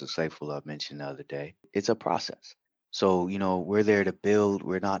Professor Saifullah mentioned the other day. It's a process. So, we're there to build,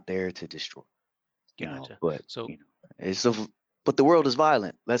 we're not there to destroy, Gotcha. but So it's a, but the world is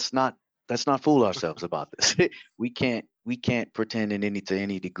violent. Let's not fool ourselves about this. we can't pretend to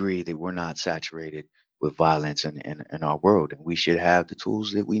any degree that we're not saturated with violence in our world, and we should have the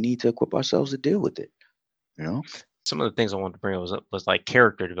tools that we need to equip ourselves to deal with it, you know? some of the things I wanted to bring up was like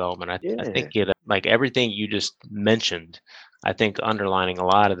character development. I Yeah. think it like everything you just mentioned. I think underlining a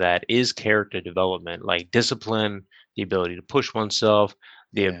lot of that is character development, like discipline, the ability to push oneself,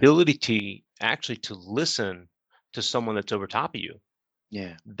 the Yeah. ability to actually to listen to someone that's over top of you.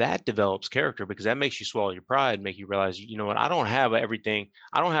 Yeah. That develops character because that makes you swallow your pride, make you realize, you know what, I don't have everything.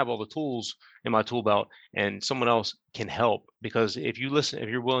 I don't have all the tools in my tool belt, and someone else can help. Because if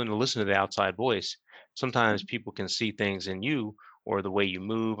you're willing to listen to the outside voice, sometimes people can see things in you or the way you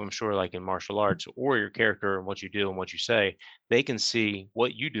move. I'm sure, like in martial arts, or your character and what you do and what you say, they can see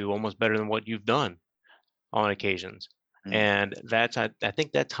what you do almost better than what you've done on occasions. Mm. And I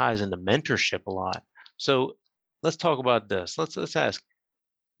think that ties into mentorship a lot. So let's talk about this. Let's ask,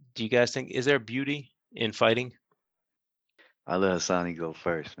 do you guys think, is there beauty in fighting? I let Hasani go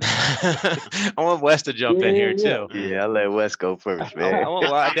first, man. I want Wes to jump in here Yeah. too. Yeah, I let Wes go first, man.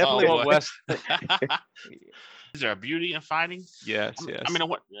 I definitely Oh, want boy. Wes. Is there a beauty in fighting? Yes, I yes.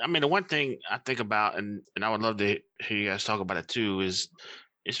 mean, the one thing I think about, and I would love to hear you guys talk about it too, is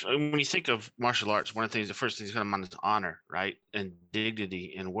when you think of martial arts, one of the things, the first thing that's going to mind is honor, right, and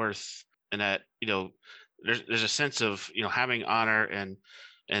dignity and worth, and that there's a sense of having honor and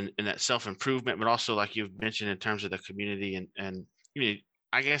that self improvement, but also like you've mentioned in terms of the community and you know,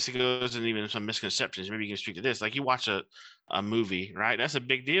 I guess it goes and even some misconceptions. Maybe you can speak to this. Like you watch a movie, right? That's a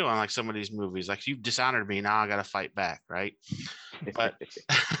big deal on like some of these movies. Like you've dishonored me, now I got to fight back, right? But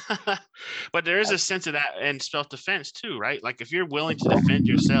but there is a sense of that in self defense too, right? Like if you're willing to defend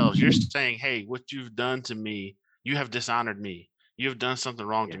yourselves, you're saying, "Hey, what you've done to me, you have dishonored me. You have done something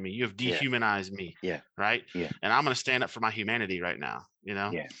wrong Yeah. to me. You have Yeah. dehumanized me, Yeah. right? Yeah. And I'm going to stand up for my humanity right now,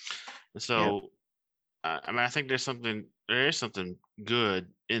 Yeah. And Yep. so, I mean, I think there is something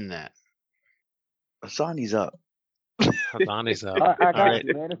good in that. Hasani's up. Donnie's up. I All right. got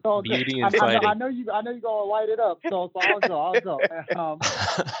you, man. It's all good. Beauty I, and I know, fighting. I know you. I know you're gonna light it up. So I'll go.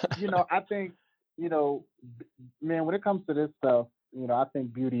 I think, man, when it comes to this stuff, I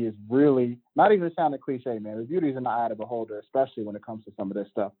think beauty is really not even sounding cliche, man. The beauty is in the eye of the beholder, especially when it comes to some of this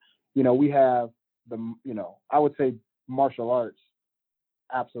stuff. We have I would say martial arts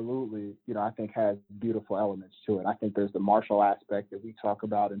absolutely, I think has beautiful elements to it. I think there's the martial aspect that we talk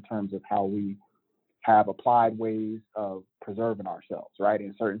about in terms of how we have applied ways of preserving ourselves, right,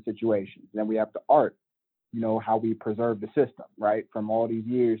 in certain situations. Then we have the art, how we preserve the system, right, from all these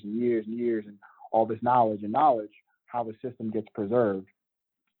years and years and years and all this knowledge, how the system gets preserved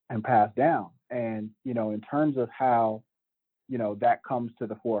and passed down. And, in terms of how, that comes to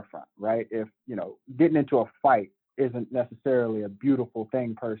the forefront, right? If, getting into a fight isn't necessarily a beautiful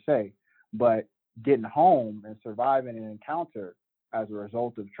thing per se, but getting home and surviving an encounter as a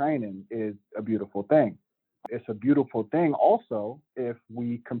result of training is a beautiful thing. It's a beautiful thing also if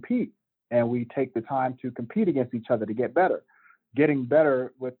we compete and we take the time to compete against each other to get better. Getting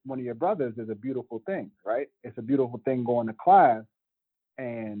better with one of your brothers is a beautiful thing, right? It's a beautiful thing going to class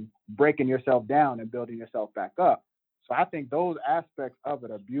and breaking yourself down and building yourself back up. So I think those aspects of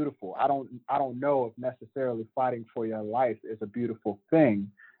it are beautiful. I don't know if necessarily fighting for your life is a beautiful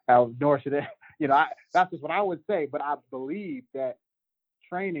thing, nor should it. That's just what I would say. But I believe that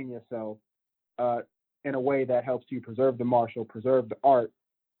training yourself in a way that helps you preserve the art,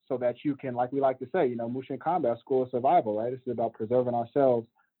 so that you can, like we like to say, Mushin Combat School of Survival, right? This is about preserving ourselves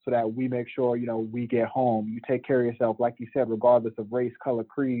so that we make sure, we get home. You take care of yourself, like you said, regardless of race, color,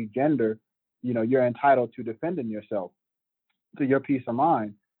 creed, gender. You're entitled to defending yourself, to your peace of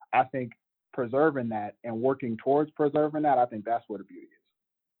mind. I think preserving that and working towards preserving that, I think that's where the beauty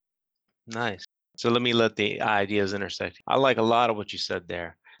is. Nice. So let the ideas intersect. I like a lot of what you said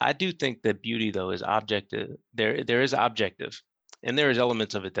there. I do think that beauty, though, is objective. There is objective, and there is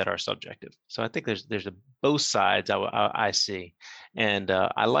elements of it that are subjective. So I think there's both sides I see, and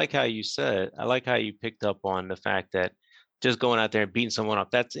I like how you picked up on the fact that just going out there and beating someone up,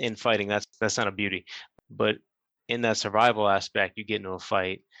 that's in fighting. That's not a beauty, but in that survival aspect, you get into a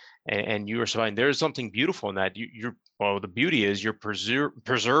fight and you are surviving. There is something beautiful in that. The beauty is you're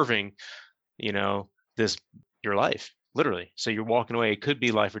preserving, this your life, literally. So you're walking away. It could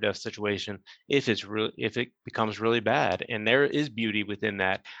be life or death situation if it becomes really bad. And there is beauty within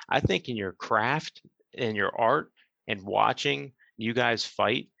that. I think in your craft and your art and watching you guys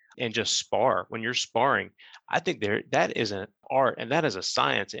fight and just spar when you're sparring, I think that is an art and that is a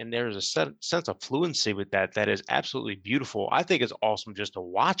science, and there's a sense of fluency with that is absolutely beautiful. I think it's awesome just to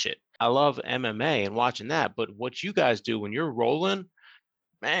watch it. I love MMA and watching that, but what you guys do when you're rolling,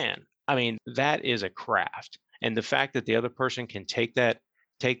 man, I mean, that is a craft. And the fact that the other person can take that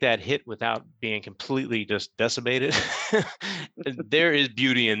hit without being completely just decimated, there is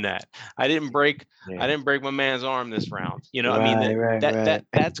beauty in that. I didn't break my man's arm this round. I mean,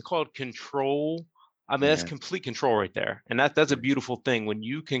 that's called control. I mean, that's complete control right there. And that's a beautiful thing when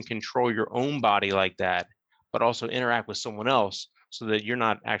you can control your own body like that, but also interact with someone else so that you're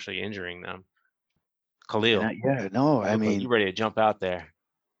not actually injuring them. Khalil, I mean, you ready to jump out there?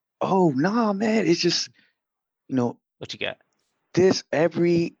 Oh no, man! It's just What you got? This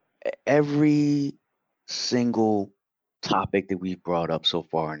every single topic that we've brought up so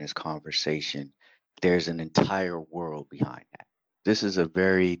far in this conversation, there's an entire world behind that. This is a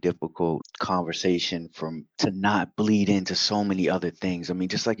very difficult conversation to not bleed into so many other things. I mean,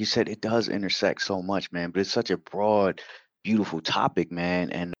 just like you said, it does intersect so much, man. But it's such a broad, beautiful topic,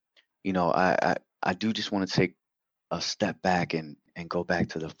 man. And I do just want to take a step back and go back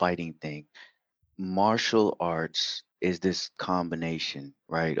to the fighting thing. Martial arts is this combination,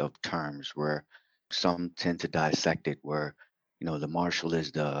 right, of terms where some tend to dissect it where, the martial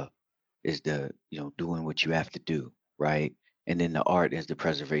is the doing what you have to do, right? And then the art is the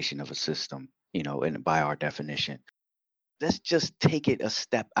preservation of a system, and by our definition. Let's just take it a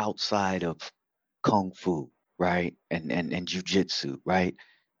step outside of kung fu, right? And jiu-jitsu, right?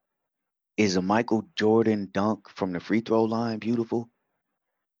 Is a Michael Jordan dunk from the free throw line beautiful?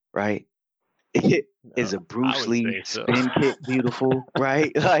 Right? Is a Bruce Lee spin kick beautiful?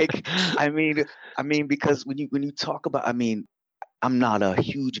 Right? Like, I mean, because when you talk about, I mean, I'm not a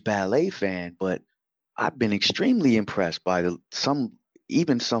huge ballet fan, but I've been extremely impressed by some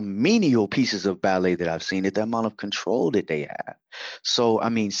menial pieces of ballet that I've seen, at the amount of control that they have. So, I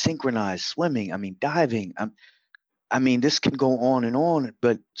mean, synchronized swimming, I mean, diving, I mean, this can go on and on,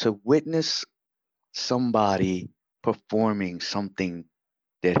 but to witness somebody performing something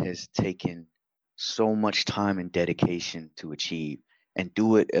that has taken so much time and dedication to achieve and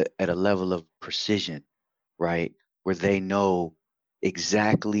do it at a level of precision, right? where they know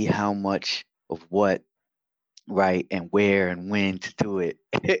exactly how much of what, right, and where and when to do it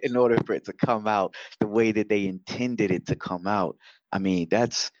in order for it to come out the way that they intended it to come out. I mean,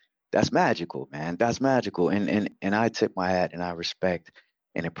 that's magical, man. That's magical. And I tip my hat and I respect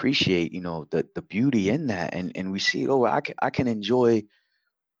and appreciate, the beauty in that. And we see, oh, I can enjoy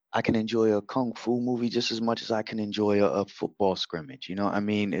a kung fu movie just as much as I can enjoy a football scrimmage. You know, I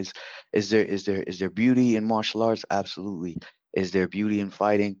mean, is there beauty in martial arts? Absolutely. Is there beauty in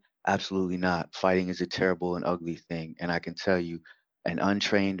fighting? Absolutely not. Fighting is a terrible and ugly thing, and I can tell you, an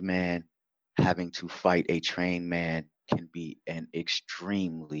untrained man having to fight a trained man can be an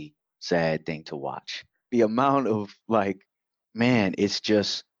extremely sad thing to watch. The amount of like, man, it's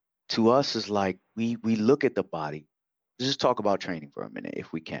just to us is like we look at the body. Let's just talk about training for a minute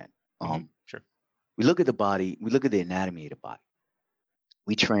if we can. Sure. We look at the body, we look at the anatomy of the body.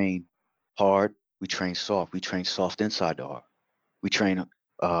 We train hard, we train soft, we train soft inside the hard. We train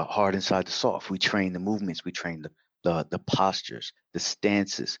hard inside the soft. We train the movements, we train the postures, the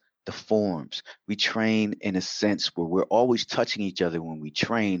stances, the forms. We train in a sense where we're always touching each other when we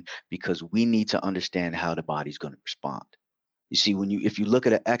train because we need to understand how the body's going to respond. You see, if you look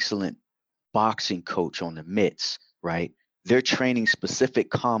at an excellent boxing coach on the mitts, right? They're training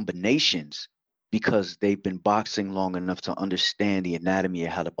specific combinations because they've been boxing long enough to understand the anatomy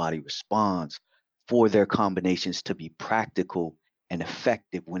of how the body responds for their combinations to be practical and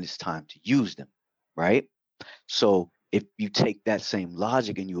effective when it's time to use them, right? So if you take that same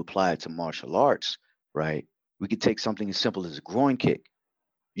logic and you apply it to martial arts, right? We could take something as simple as a groin kick.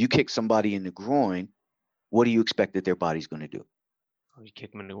 You kick somebody in the groin, what do you expect that their body's going to do? You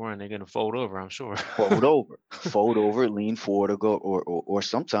kick them in the groin, they're going to fold over, I'm sure. Fold over, lean forward, or go, or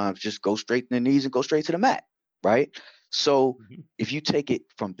sometimes just go straight to the knees and go straight to the mat, right? So if you take it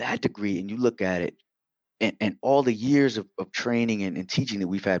from that degree and you look at it, and all the years of training and teaching that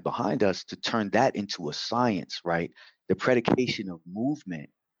we've had behind us to turn that into a science, right? The predication of movement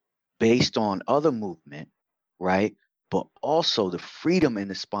based on other movement, right? But also the freedom and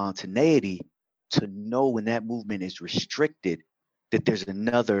the spontaneity to know when that movement is restricted, that there's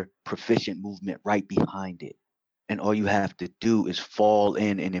another proficient movement right behind it. And all you have to do is fall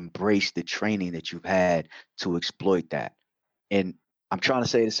in and embrace the training that you've had to exploit that. And I'm trying to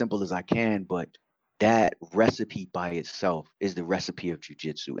say it as simple as I can, but that recipe by itself is the recipe of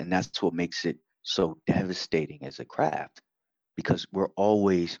jujitsu. And that's what makes it so devastating as a craft, because we're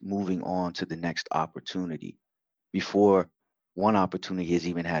always moving on to the next opportunity before one opportunity has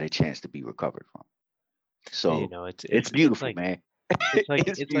even had a chance to be recovered from. So it's beautiful, like, man. It's like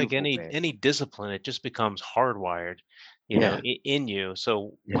It's it's like beautiful, man. any discipline. It just becomes hardwired, Yeah. in you.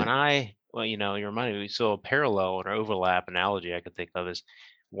 So Yeah. you reminded me. So a parallel or overlap analogy I could think of is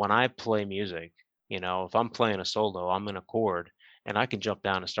when I play music. If I'm playing a solo, I'm in a chord, and I can jump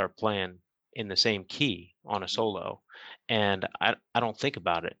down and start playing in the same key on a solo, and I don't think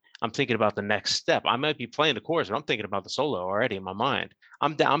about it. I'm thinking about the next step. I might be playing the chorus, but I'm thinking about the solo already in my mind.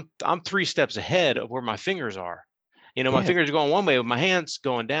 I'm 3 steps ahead of where my fingers are. My Yeah. fingers are going one way, with my hands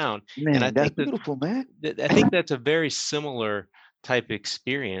going down, and Man, that's beautiful, man. I think that's a very similar type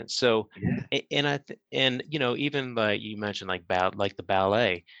experience. So, Yeah. and even like you mentioned, like the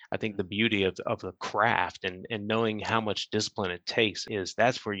ballet. I think the beauty of the craft and knowing how much discipline it takes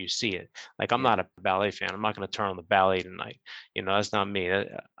that's where you see it. Like I'm Yeah. not a ballet fan. I'm not going to turn on the ballet tonight. That's not me.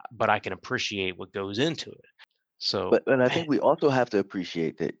 But I can appreciate what goes into it. So, But I think we also have to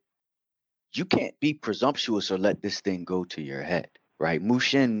appreciate that you can't be presumptuous or let this thing go to your head, right?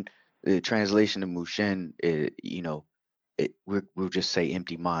 Mushin, the translation of Mushin, we'll just say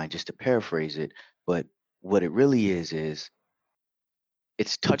empty mind, just to paraphrase it. But what it really is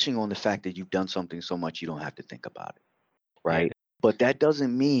it's touching on the fact that you've done something so much you don't have to think about it, yeah, right? But that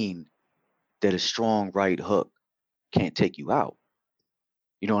doesn't mean that a strong right hook can't take you out.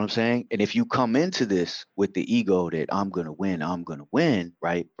 You know what I'm saying? And if you come into this with the ego that I'm going to win,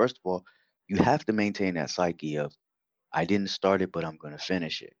 right? First of all, you have to maintain that psyche of, I didn't start it, but I'm going to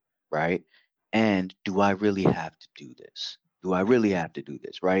finish it, right? And do I really have to do this? Do I really have to do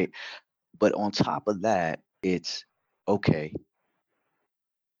this, right? But on top of that, it's okay.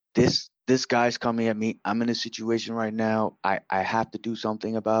 This guy's coming at me. I'm in a situation right now. I have to do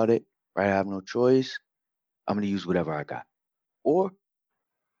something about it, right? I have no choice. I'm going to use whatever I got. Or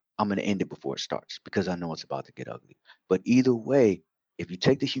I'm going to end it before it starts because I know it's about to get ugly. But either way, if you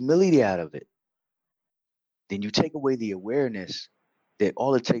take the humility out of it, then you take away the awareness that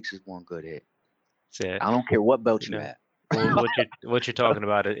all it takes is one good hit. that's it. I don't care what belt You you know, have. well, what you're talking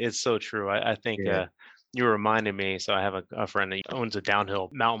about it's so true. I think Yeah. you reminded me. So I have a friend that owns a downhill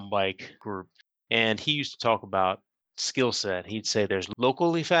mountain bike group, and he used to talk about skill set. He'd say there's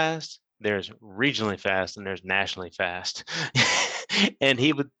locally fast, there's regionally fast, and there's nationally fast. And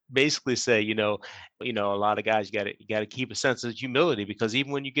he would basically say, a lot of guys you got to keep a sense of humility, because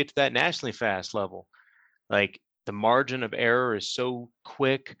even when you get to that nationally fast level, like the margin of error is so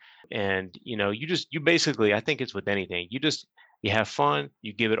quick. And you basically, I think it's with anything, you have fun,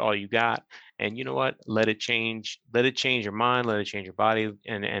 you give it all you got, and you know what, let it change your mind, let it change your body,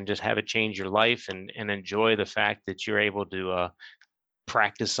 and just have it change your life, and enjoy the fact that you're able to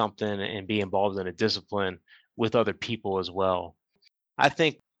practice something and be involved in a discipline with other people as well. I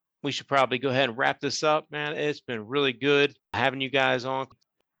think we should probably go ahead and wrap this up, man. It's been really good having you guys on. I'm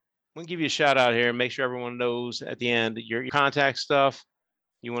gonna give you a shout out here and make sure everyone knows at the end your contact stuff.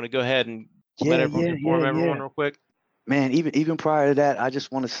 You want to go ahead and let everyone inform everyone real quick? Man, even prior to that, I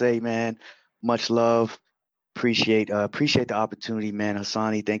just want to say, man, much love. Appreciate the opportunity, man.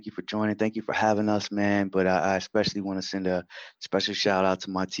 Hasani, thank you for joining. Thank you for having us, man. But I especially want to send a special shout out to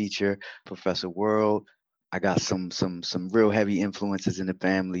my teacher, Professor World. I got some real heavy influences in the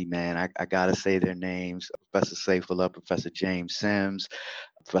family, man. I gotta say their names: Professor Saifullah, Professor James Sims,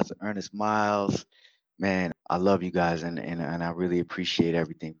 Professor Ernest Miles. Man, I love you guys, and I really appreciate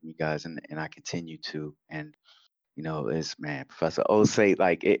everything from you guys, and I continue to. And it's, man, Professor Osei,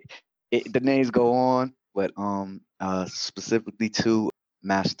 like the names go on, but specifically to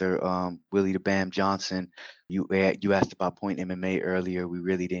Master Willie the Bam Johnson. You asked about Point MMA earlier. We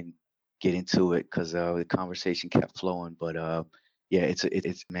really didn't get into it because the conversation kept flowing, but yeah, it's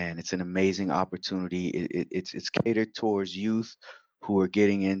an amazing opportunity. It's catered towards youth who are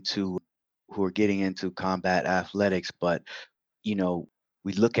getting into combat athletics, but you know,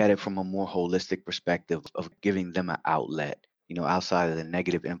 we look at it from a more holistic perspective of giving them an outlet, outside of the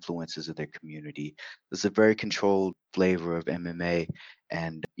negative influences of their community. There's a very controlled flavor of MMA,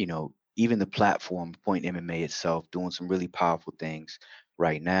 and, even the platform, Point MMA itself, doing some really powerful things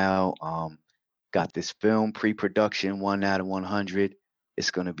right now. Got this film pre-production, 1/100.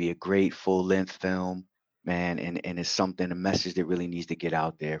 It's going to be a great full-length film, man, and it's something, a message that really needs to get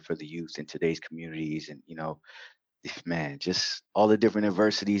out there for the youth in today's communities, and man, just all the different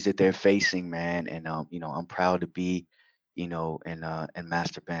adversities that they're facing, man. And I'm proud to be, in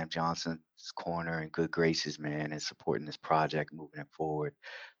Master Bam Johnson's corner and good graces, man, and supporting this project, moving it forward.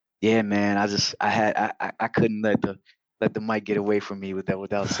 Yeah, man. I couldn't let the mic get away from me with that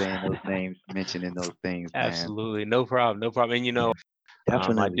without saying those names, mentioning those things, man. Absolutely, no problem. And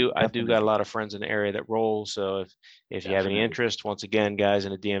Definitely, I do got a lot of friends in the area that roll. So if you have any interest, once again, guys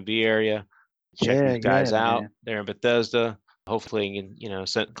in the DMV area, check these guys out. Man. They're in Bethesda. Hopefully, you can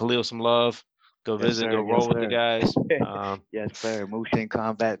send Khalil some love. Go visit, go roll with the guys. Yes, sir.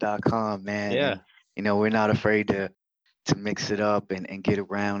 MushinCombat.com, man. Yeah. And, we're not afraid to mix it up and get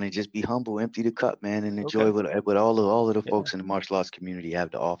around and just be humble, empty the cup, man, and enjoy what all of the folks in the martial arts community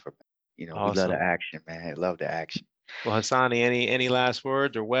have to offer. Awesome. We love the action, man. I love the action. Well, Hasani, any last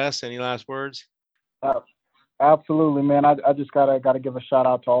words, or Wes, any last words? Absolutely, man. I just gotta give a shout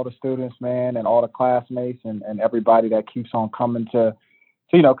out to all the students, man, and all the classmates and everybody that keeps on coming to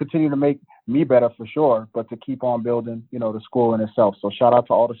continue to make me better for sure, but to keep on building, the school in itself. So shout out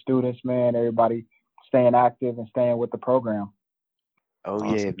to all the students, man, everybody staying active and staying with the program. Oh,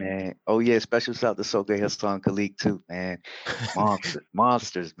 awesome. Yeah, man. Oh, yeah. Special shout out to Soke Hassan Khalil too, man.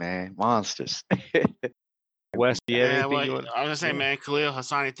 Monsters, man. Monsters. Wes, do you have anything you want? I was gonna say, man, Khalil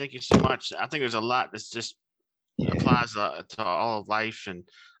Hassani, thank you so much. I think there's a lot that's just applies to all of life, and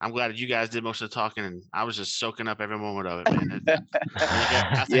I'm glad that you guys did most of the talking, and I was just soaking up every moment of it, man.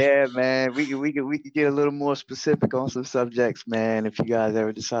 Yeah, man. We could get a little more specific on some subjects, man. If you guys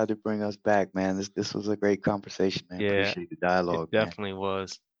ever decide to bring us back, man, this was a great conversation, man. Yeah, appreciate the dialogue. It definitely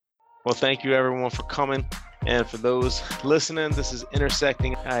was. Well, thank you everyone for coming. And for those listening, this is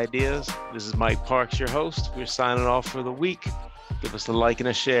Intersecting Ideas. This is Mike Parks, your host. We're signing off for the week. Give us a like and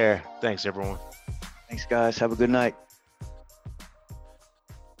a share. Thanks, everyone. Thanks, guys. Have a good night.